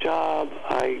job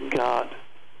I got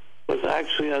was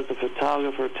actually as a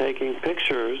photographer taking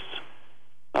pictures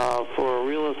for a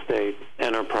real estate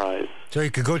enterprise. So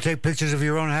you could go take pictures of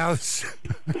your own house?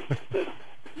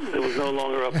 It was no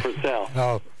longer up for sale.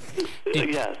 Oh.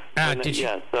 Yes.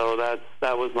 So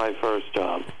that was my first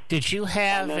job. Did you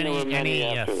have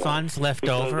any funds left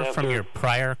over from your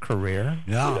prior career?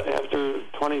 No. After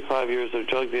 25 years of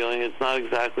drug dealing, it's not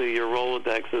exactly your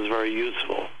Rolodex is very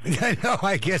useful. No,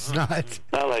 I guess not.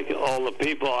 Not like all the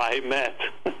people I met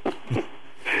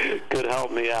could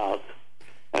help me out.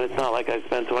 And it's not like I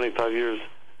spent 25 years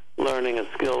learning a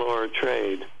skill or a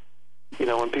trade.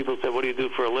 When people said, "What do you do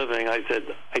for a living?" I said,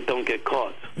 "I don't get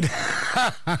caught."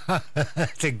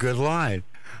 That's a good line.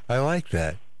 I like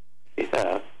that.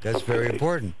 Yeah. That's very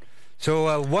important.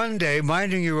 So one day,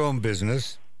 minding your own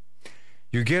business,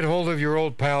 you get hold of your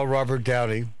old pal, Robert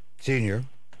Downey, Sr.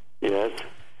 Yes.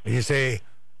 And you say,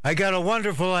 "I got a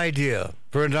wonderful idea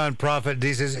for a nonprofit." And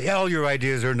he says, "All your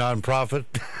ideas are nonprofit."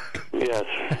 Yes,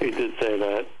 he did say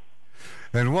that.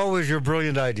 And what was your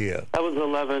brilliant idea? That was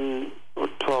 11 or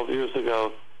 12 years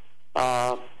ago.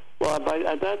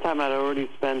 At that time, I'd already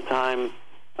spent time.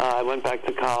 I went back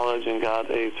to college and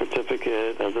got a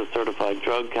certificate as a certified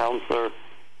drug counselor.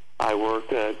 I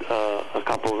worked at a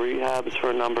couple rehabs for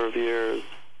a number of years.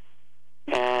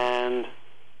 And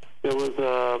there was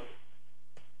a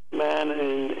man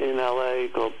in L.A.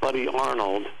 called Buddy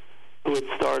Arnold who had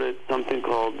started something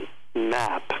called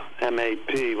MAP,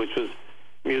 M-A-P, which was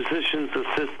Musicians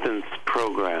Assistance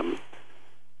Program.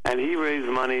 And he raised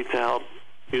money to help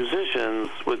musicians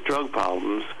with drug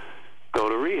problems go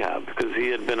to rehab because he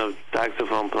had been a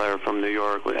saxophone player from New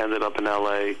York, ended up in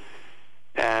L.A.,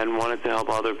 and wanted to help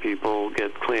other people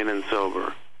get clean and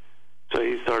sober. So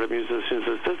he started Musicians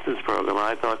Assistance Program. And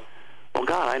I thought, well,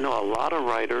 God, I know a lot of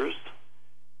writers,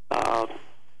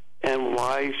 and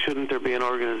why shouldn't there be an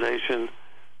organization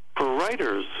for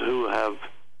writers who have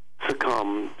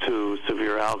succumbed to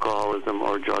severe alcoholism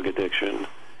or drug addiction?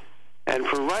 And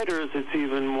for writers, it's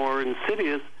even more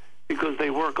insidious because they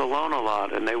work alone a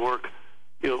lot, and they work,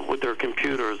 with their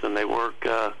computers, and they work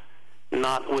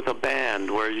not with a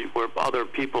band where other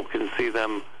people can see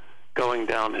them going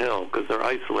downhill because they're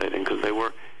isolating because they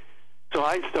work. So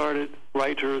I started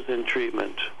Writers in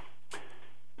Treatment,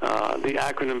 the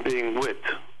acronym being WIT.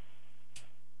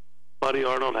 Buddy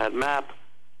Arnold had MAP,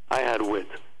 I had WIT.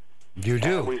 You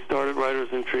do. We started Writers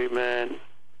in Treatment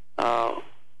as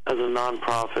a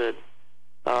nonprofit.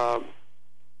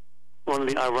 One of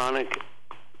the ironic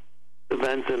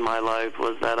events in my life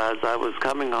was that as I was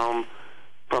coming home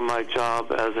from my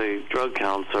job as a drug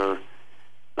counselor,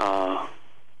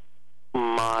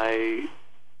 my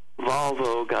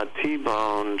Volvo got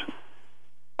T-boned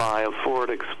by a Ford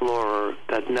Explorer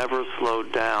that never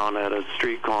slowed down at a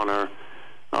street corner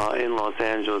in Los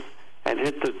Angeles and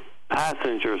hit the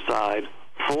passenger side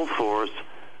full force.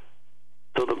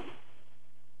 So the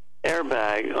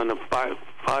airbag on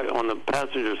the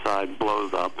passenger side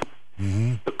blows up.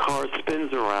 Mm-hmm. The car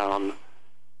spins around.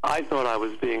 I thought I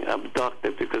was being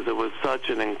abducted because it was such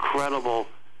an incredible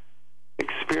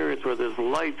experience where there's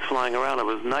lights flying around. It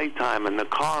was nighttime and the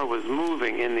car was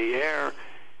moving in the air.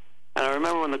 And I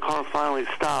remember when the car finally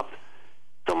stopped,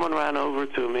 someone ran over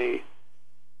to me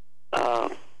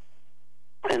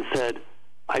and said,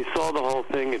 I saw the whole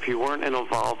thing. If you weren't in a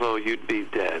Volvo, you'd be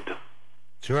dead.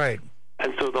 That's right.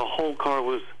 And so the whole car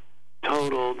was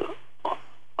totaled.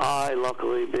 I,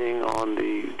 luckily, being on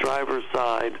the driver's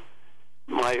side,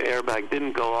 my airbag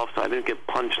didn't go off, so I didn't get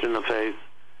punched in the face.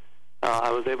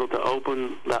 I was able to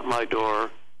open my door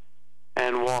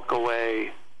and walk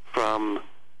away from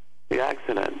the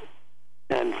accident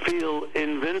and feel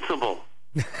invincible.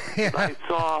 Yeah. I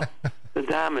saw the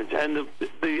damage, and the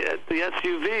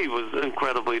SUV was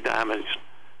incredibly damaged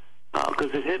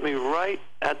because it hit me right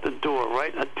at the door,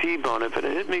 right a T-bone. If it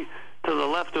had hit me to the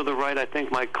left or the right, I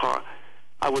think my car,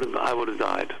 I would have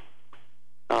died.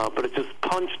 But it just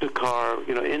punched the car,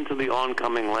 into the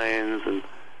oncoming lanes, and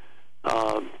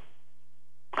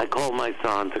I called my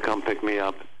son to come pick me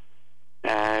up,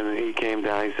 and he came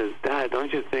down. He says, "Dad,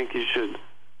 don't you think you should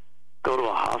go to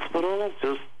a hospital just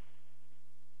to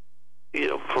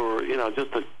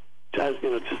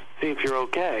see if you're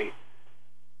okay?"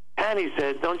 And he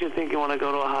said, "Don't you think you want to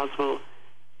go to a hospital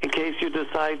in case you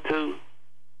decide to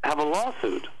have a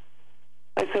lawsuit?"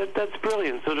 I said, "That's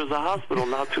brilliant." So there's a hospital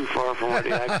not too far from where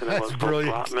the accident was, called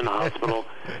Brotman Hospital.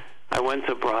 I went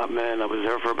to Brotman. I was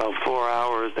there for about 4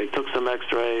 hours. They took some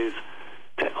X-rays,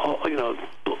 all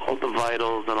the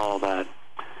vitals and all that.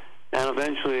 And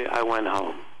eventually I went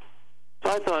home.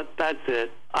 So I thought, that's it.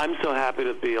 I'm so happy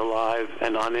to be alive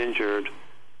and uninjured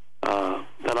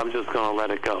that I'm just going to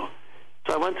let it go.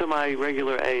 So I went to my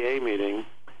regular AA meeting,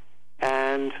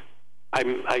 and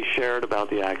I shared about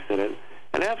the accident.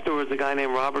 And afterwards, a guy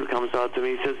named Robert comes out to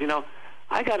me. He says,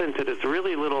 I got into this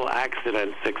really little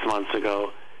accident 6 months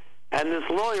ago, and this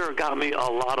lawyer got me a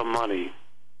lot of money.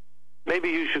 Maybe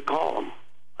you should call him.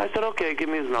 I said, okay, give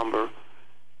me his number.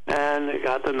 And I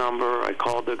got the number. I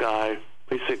called the guy.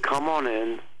 He said, come on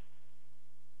in.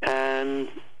 And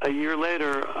a year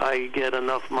later, I get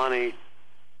enough money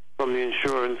from the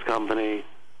insurance company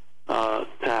to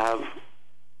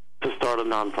start a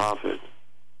nonprofit.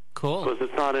 Cool. Because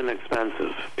it's not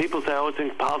inexpensive. People say, it's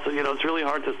impossible. It's really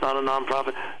hard to start a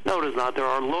nonprofit. No, it is not. There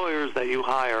are lawyers that you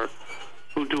hire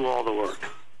who do all the work.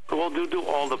 Who do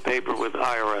all the paper with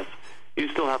IRS. You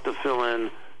still have to fill in,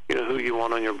 who you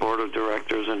want on your board of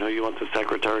directors and who you want the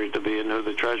secretary to be and who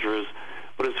the treasurer is.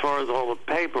 But as far as all the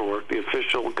paperwork, the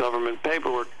official government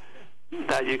paperwork,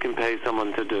 that you can pay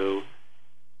someone to do.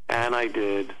 And I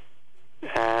did.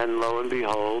 And lo and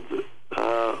behold,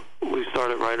 we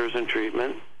started Writers in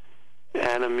Treatment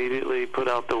and immediately put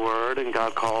out the word and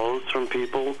got calls from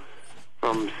people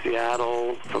from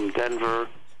Seattle, from Denver,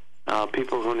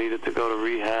 people who needed to go to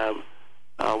rehab.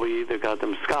 We either got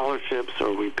them scholarships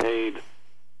or we paid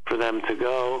for them to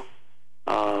go.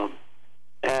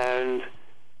 And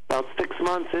about 6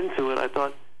 months into it, I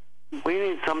thought, we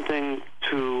need something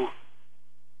to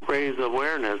raise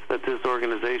awareness that this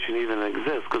organization even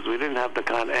exists, because we didn't have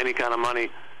any kind of money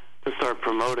to start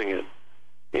promoting it.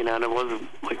 And it wasn't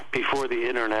like before the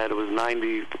internet. It was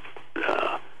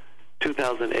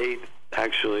 2008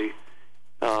 actually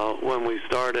when we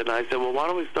started. And I said, well, why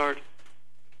don't we start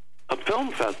a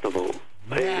film festival,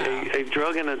 a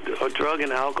drug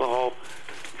and alcohol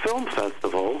film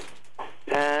festival,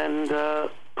 and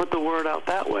put the word out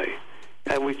that way.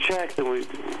 And we checked, and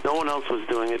no one else was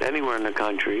doing it anywhere in the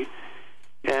country.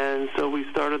 And so we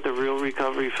started the Real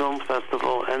Recovery Film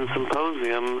Festival and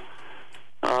Symposium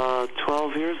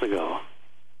 12 years ago.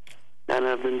 And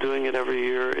I've been doing it every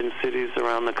year in cities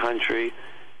around the country.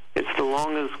 It's the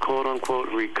longest, quote-unquote,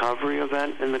 recovery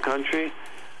event in the country.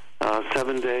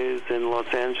 7 days in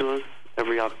Los Angeles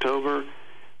every October,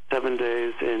 7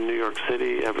 days in New York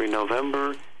City every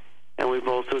November, and we've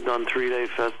also done 3-day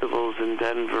festivals in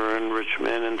Denver and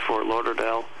Richmond and Fort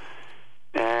Lauderdale.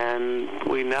 And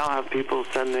we now have people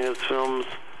sending us films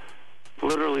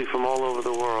literally from all over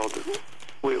the world.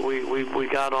 We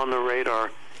got on the radar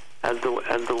as the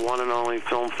one and only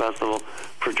film festival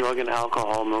for drug and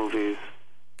alcohol movies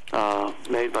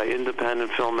made by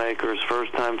independent filmmakers,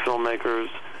 first-time filmmakers,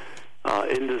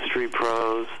 industry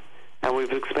pros, and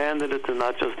we've expanded it to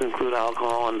not just include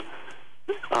alcohol and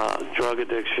drug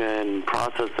addiction,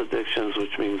 process addictions,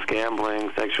 which means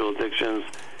gambling, sexual addictions,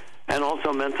 and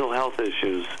also mental health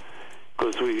issues,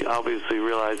 because we obviously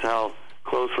realize how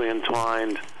closely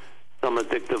entwined some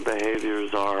addictive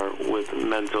behaviors are with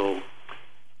mental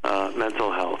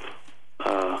health,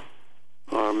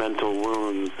 or mental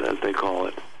wounds, as they call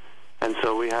it. And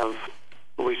so we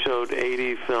showed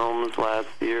 80 films last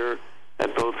year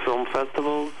at both film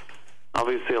festivals.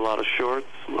 Obviously a lot of shorts,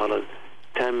 a lot of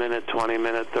 10-minute,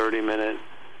 20-minute, 30-minute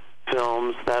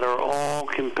films that are all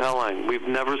compelling. We've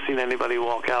never seen anybody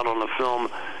walk out on a film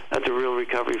at the Real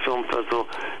Recovery Film Festival,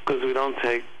 because we don't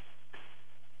take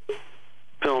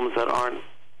films that aren't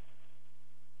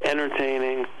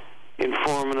entertaining,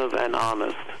 informative, and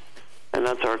honest. And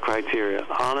that's our criteria.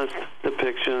 Honest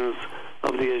depictions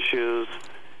of the issues,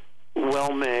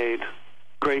 well-made,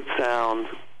 great sound,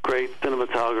 great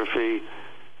cinematography,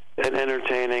 and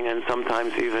entertaining, and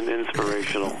sometimes even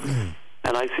inspirational.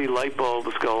 And I see light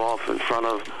bulbs go off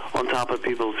on top of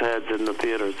people's heads in the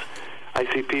theaters. I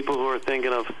see people who are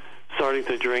thinking of starting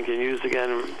to drink and use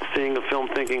again, seeing a film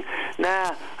thinking,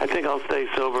 nah, I think I'll stay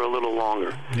sober a little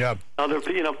longer. Yep. Other,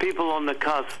 people on the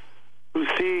cusp who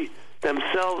see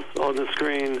themselves on the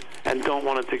screen and don't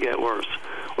want it to get worse.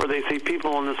 Or they see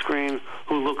people on the screen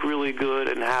who look really good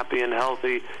and happy and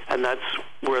healthy, and that's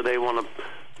where they want to,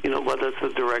 that's the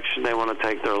direction they want to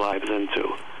take their lives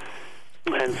into.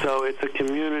 And so it's a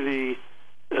community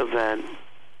event.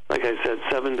 Like I said,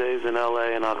 7 days in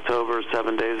L.A. in October,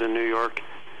 7 days in New York.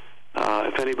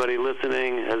 If anybody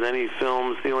listening has any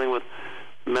films dealing with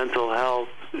mental health,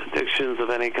 addictions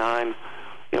of any kind,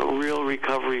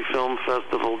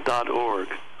 realrecoveryfilmfestival.org.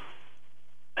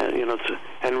 And,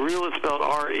 and real is spelled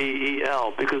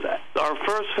R-E-E-L, because our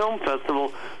first film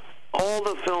festival, all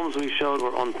the films we showed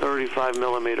were on 35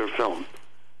 millimeter film.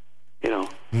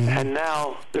 And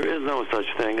now there is no such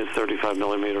thing as 35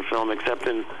 millimeter film, except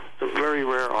in some very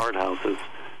rare art houses.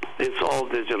 It's all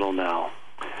digital now.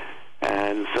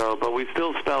 And so, but we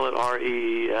still spell it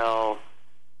R-E-E-L,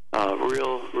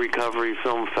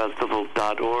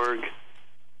 realrecoveryfilmfestival.org.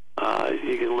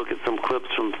 You can look at some clips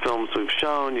from films we've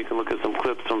shown. You can look at some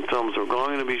clips from films we're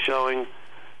going to be showing.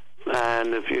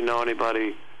 And if you know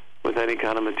anybody with any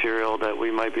kind of material that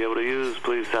we might be able to use,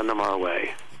 please send them our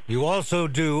way. You also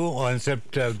do,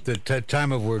 except the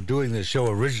time of we're doing this show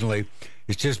originally,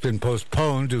 it's just been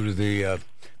postponed due to the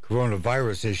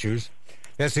coronavirus issues.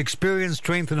 That's Experience,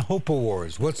 Strength, and Hope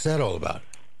Awards. What's that all about?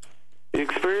 The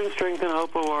Experience, Strength, and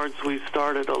Hope Awards we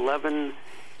started 11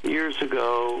 years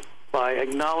ago by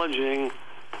acknowledging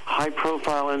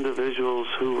high-profile individuals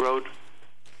who've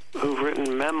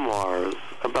written memoirs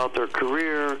about their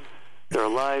career, their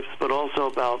lives, but also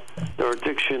about their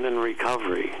addiction and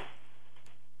recovery.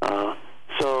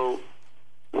 So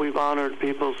we've honored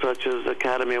people such as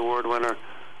Academy Award winner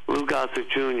Lou Gossett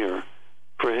Jr.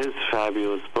 for his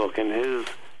fabulous book and his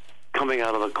coming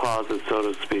out of the closet,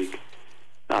 so to speak.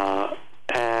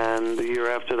 And the year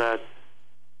after that,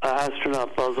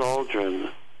 astronaut Buzz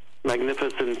Aldrin,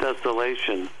 Magnificent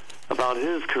Desolation, about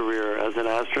his career as an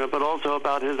astronaut, but also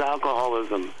about his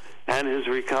alcoholism and his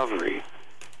recovery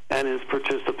and his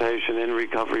participation in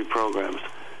recovery programs.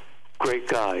 Great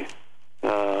guy.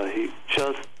 He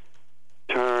just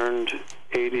turned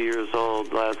 80 years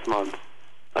old last month.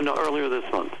 Earlier this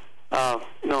month.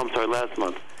 Last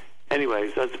month.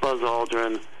 Anyways, that's Buzz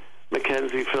Aldrin.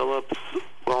 Mackenzie Phillips,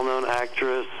 well-known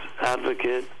actress,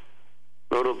 advocate,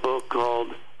 wrote a book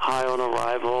called High on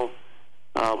Arrival.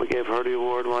 We gave her the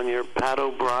award one year. Pat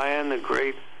O'Brien, the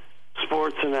great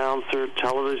sports announcer,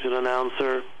 television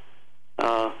announcer.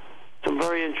 Some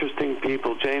very interesting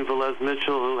people. Jane Velez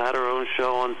Mitchell, who had her own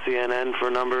show on CNN for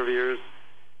a number of years.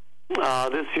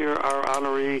 This year, our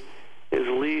honoree is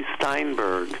Lee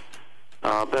Steinberg,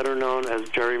 better known as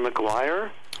Jerry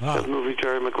Maguire. The movie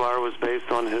Jerry Maguire was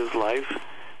based on his life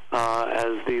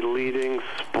as the leading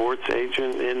sports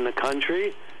agent in the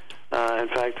country. In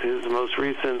fact, his most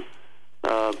recent,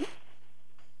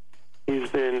 he's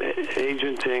been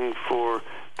agenting for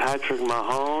Patrick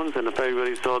Mahomes, and if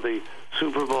everybody saw the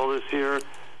Super Bowl this year,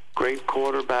 great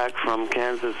quarterback from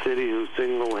Kansas City who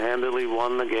single-handedly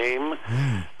won the game.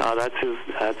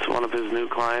 That's one of his new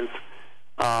clients.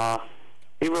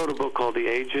 He wrote a book called The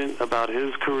Agent about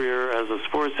his career as a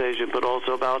sports agent, but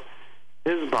also about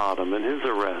his bottom and his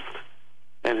arrest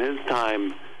and his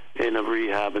time in a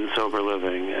rehab and sober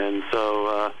living. And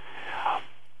so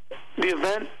the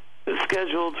event is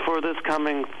scheduled for this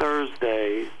coming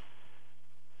Thursday.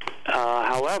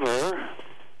 However,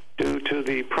 due to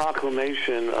the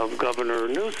proclamation of Governor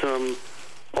Newsom,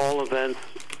 all events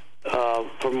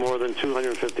for more than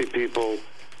 250 people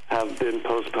have been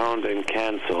postponed and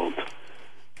canceled.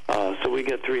 So we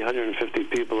get 350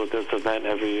 people at this event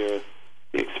every year,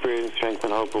 the Experience, Strength,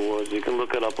 and Hope Awards. You can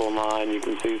look it up online. You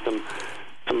can see some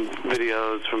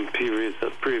videos from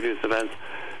previous events.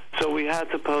 So we had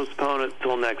to postpone it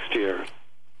till next year.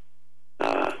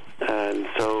 And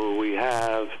so we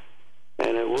have,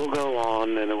 and it will go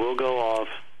on, and it will go off,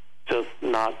 just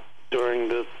not during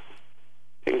this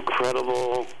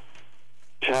incredible,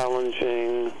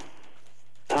 challenging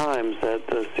times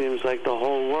that seems like the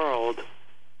whole world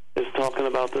is talking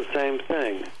about the same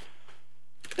thing.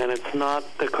 And it's not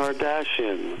the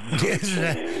Kardashians.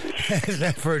 Is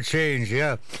that for a change?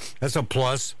 Yeah, that's a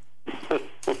plus.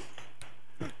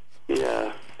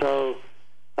 Yeah. So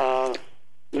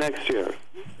next year,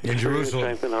 in Jerusalem,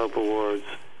 Strength and Hope Awards.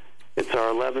 It's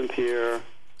our 11th year,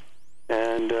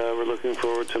 and we're looking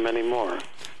forward to many more.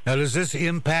 Now, does this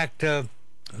impact the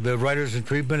writers in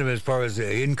treatment as far as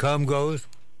the income goes?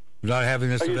 Not having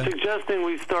this event? Are you suggesting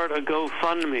we start a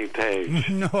GoFundMe page?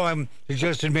 No, I'm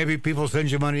suggesting maybe people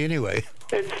send you money anyway.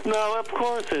 No, of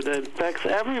course it affects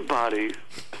everybody,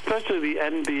 especially the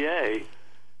NBA,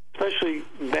 especially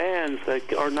bands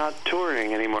that are not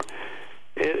touring anymore.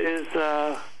 It is,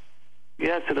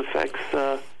 yes, it affects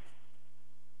a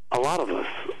lot of us.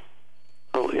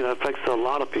 It affects a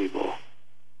lot of people.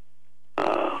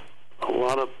 A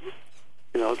lot of,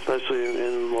 especially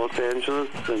in Los Angeles,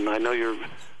 and I know your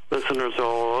listeners are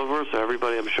all over, so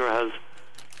everybody, I'm sure, has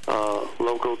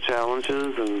local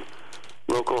challenges and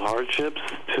local hardships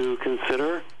to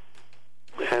consider.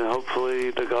 And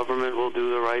hopefully the government will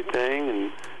do the right thing,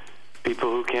 and people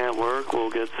who can't work will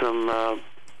get some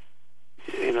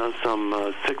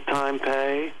sick time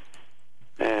pay.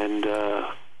 And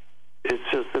it's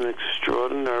just an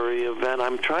extraordinary event.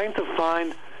 I'm trying to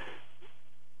find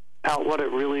out what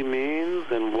it really means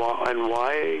and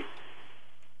why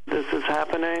this is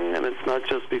happening, and it's not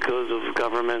just because of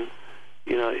government,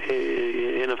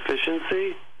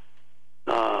 inefficiency.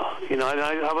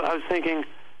 I was thinking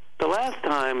the last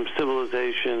time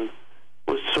civilization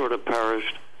was sort of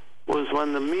perished was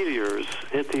when the meteors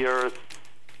hit the Earth,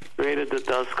 created the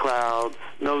dust clouds,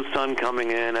 no sun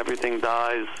coming in, everything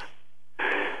dies,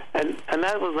 and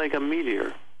that was like a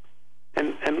meteor,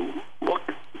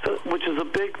 which is a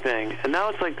big thing. And now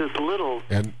it's like this little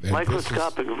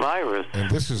microscopic virus. And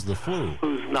this is the flu.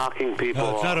 Who's knocking people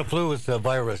off. No, it's not a flu, it's a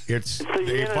virus. It's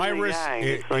a virus.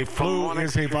 A flu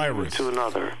is a virus. To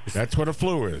another. That's what a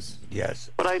flu is. Yes.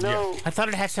 But I know... I thought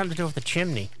it had something to do with the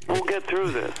chimney. We'll get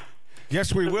through this.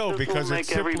 Yes, we will, This because will it's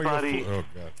make simply everybody a flu.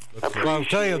 Oh, God. I'll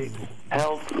tell you,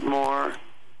 health more,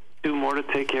 do more to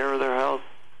take care of their health,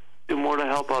 do more to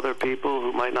help other people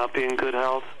who might not be in good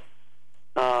health.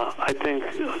 I think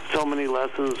so many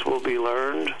lessons will be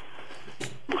learned,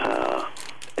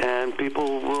 and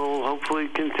people will hopefully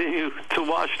continue to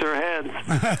wash their hands.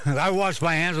 I wash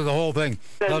my hands with the whole thing.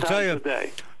 10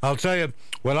 I'll tell you,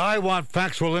 when I want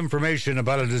factual information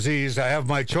about a disease, I have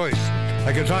my choice.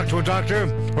 I can talk to a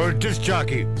doctor or a disc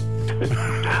jockey.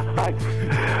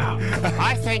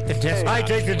 I think the disc. I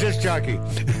take the disc jockey.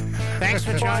 Thanks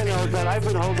for All I joining. know is that I've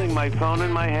been holding my phone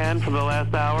in my hand for the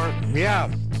last hour, Yeah.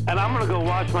 and I'm going to go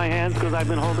wash my hands because I've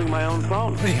been holding my own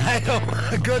phone. I know.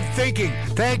 Good thinking.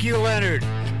 Thank you, Leonard.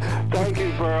 Thank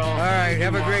you, Burl. All right.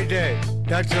 Have a great day.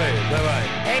 Talk to you later. Bye-bye.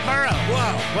 Hey, Burrow.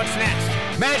 Wow. What's next?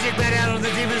 Magic Man out on the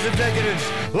Demons of Decadence,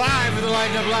 live in the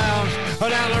Lighten Up Lounge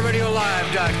on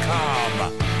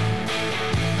OutlaWRadioLive.com.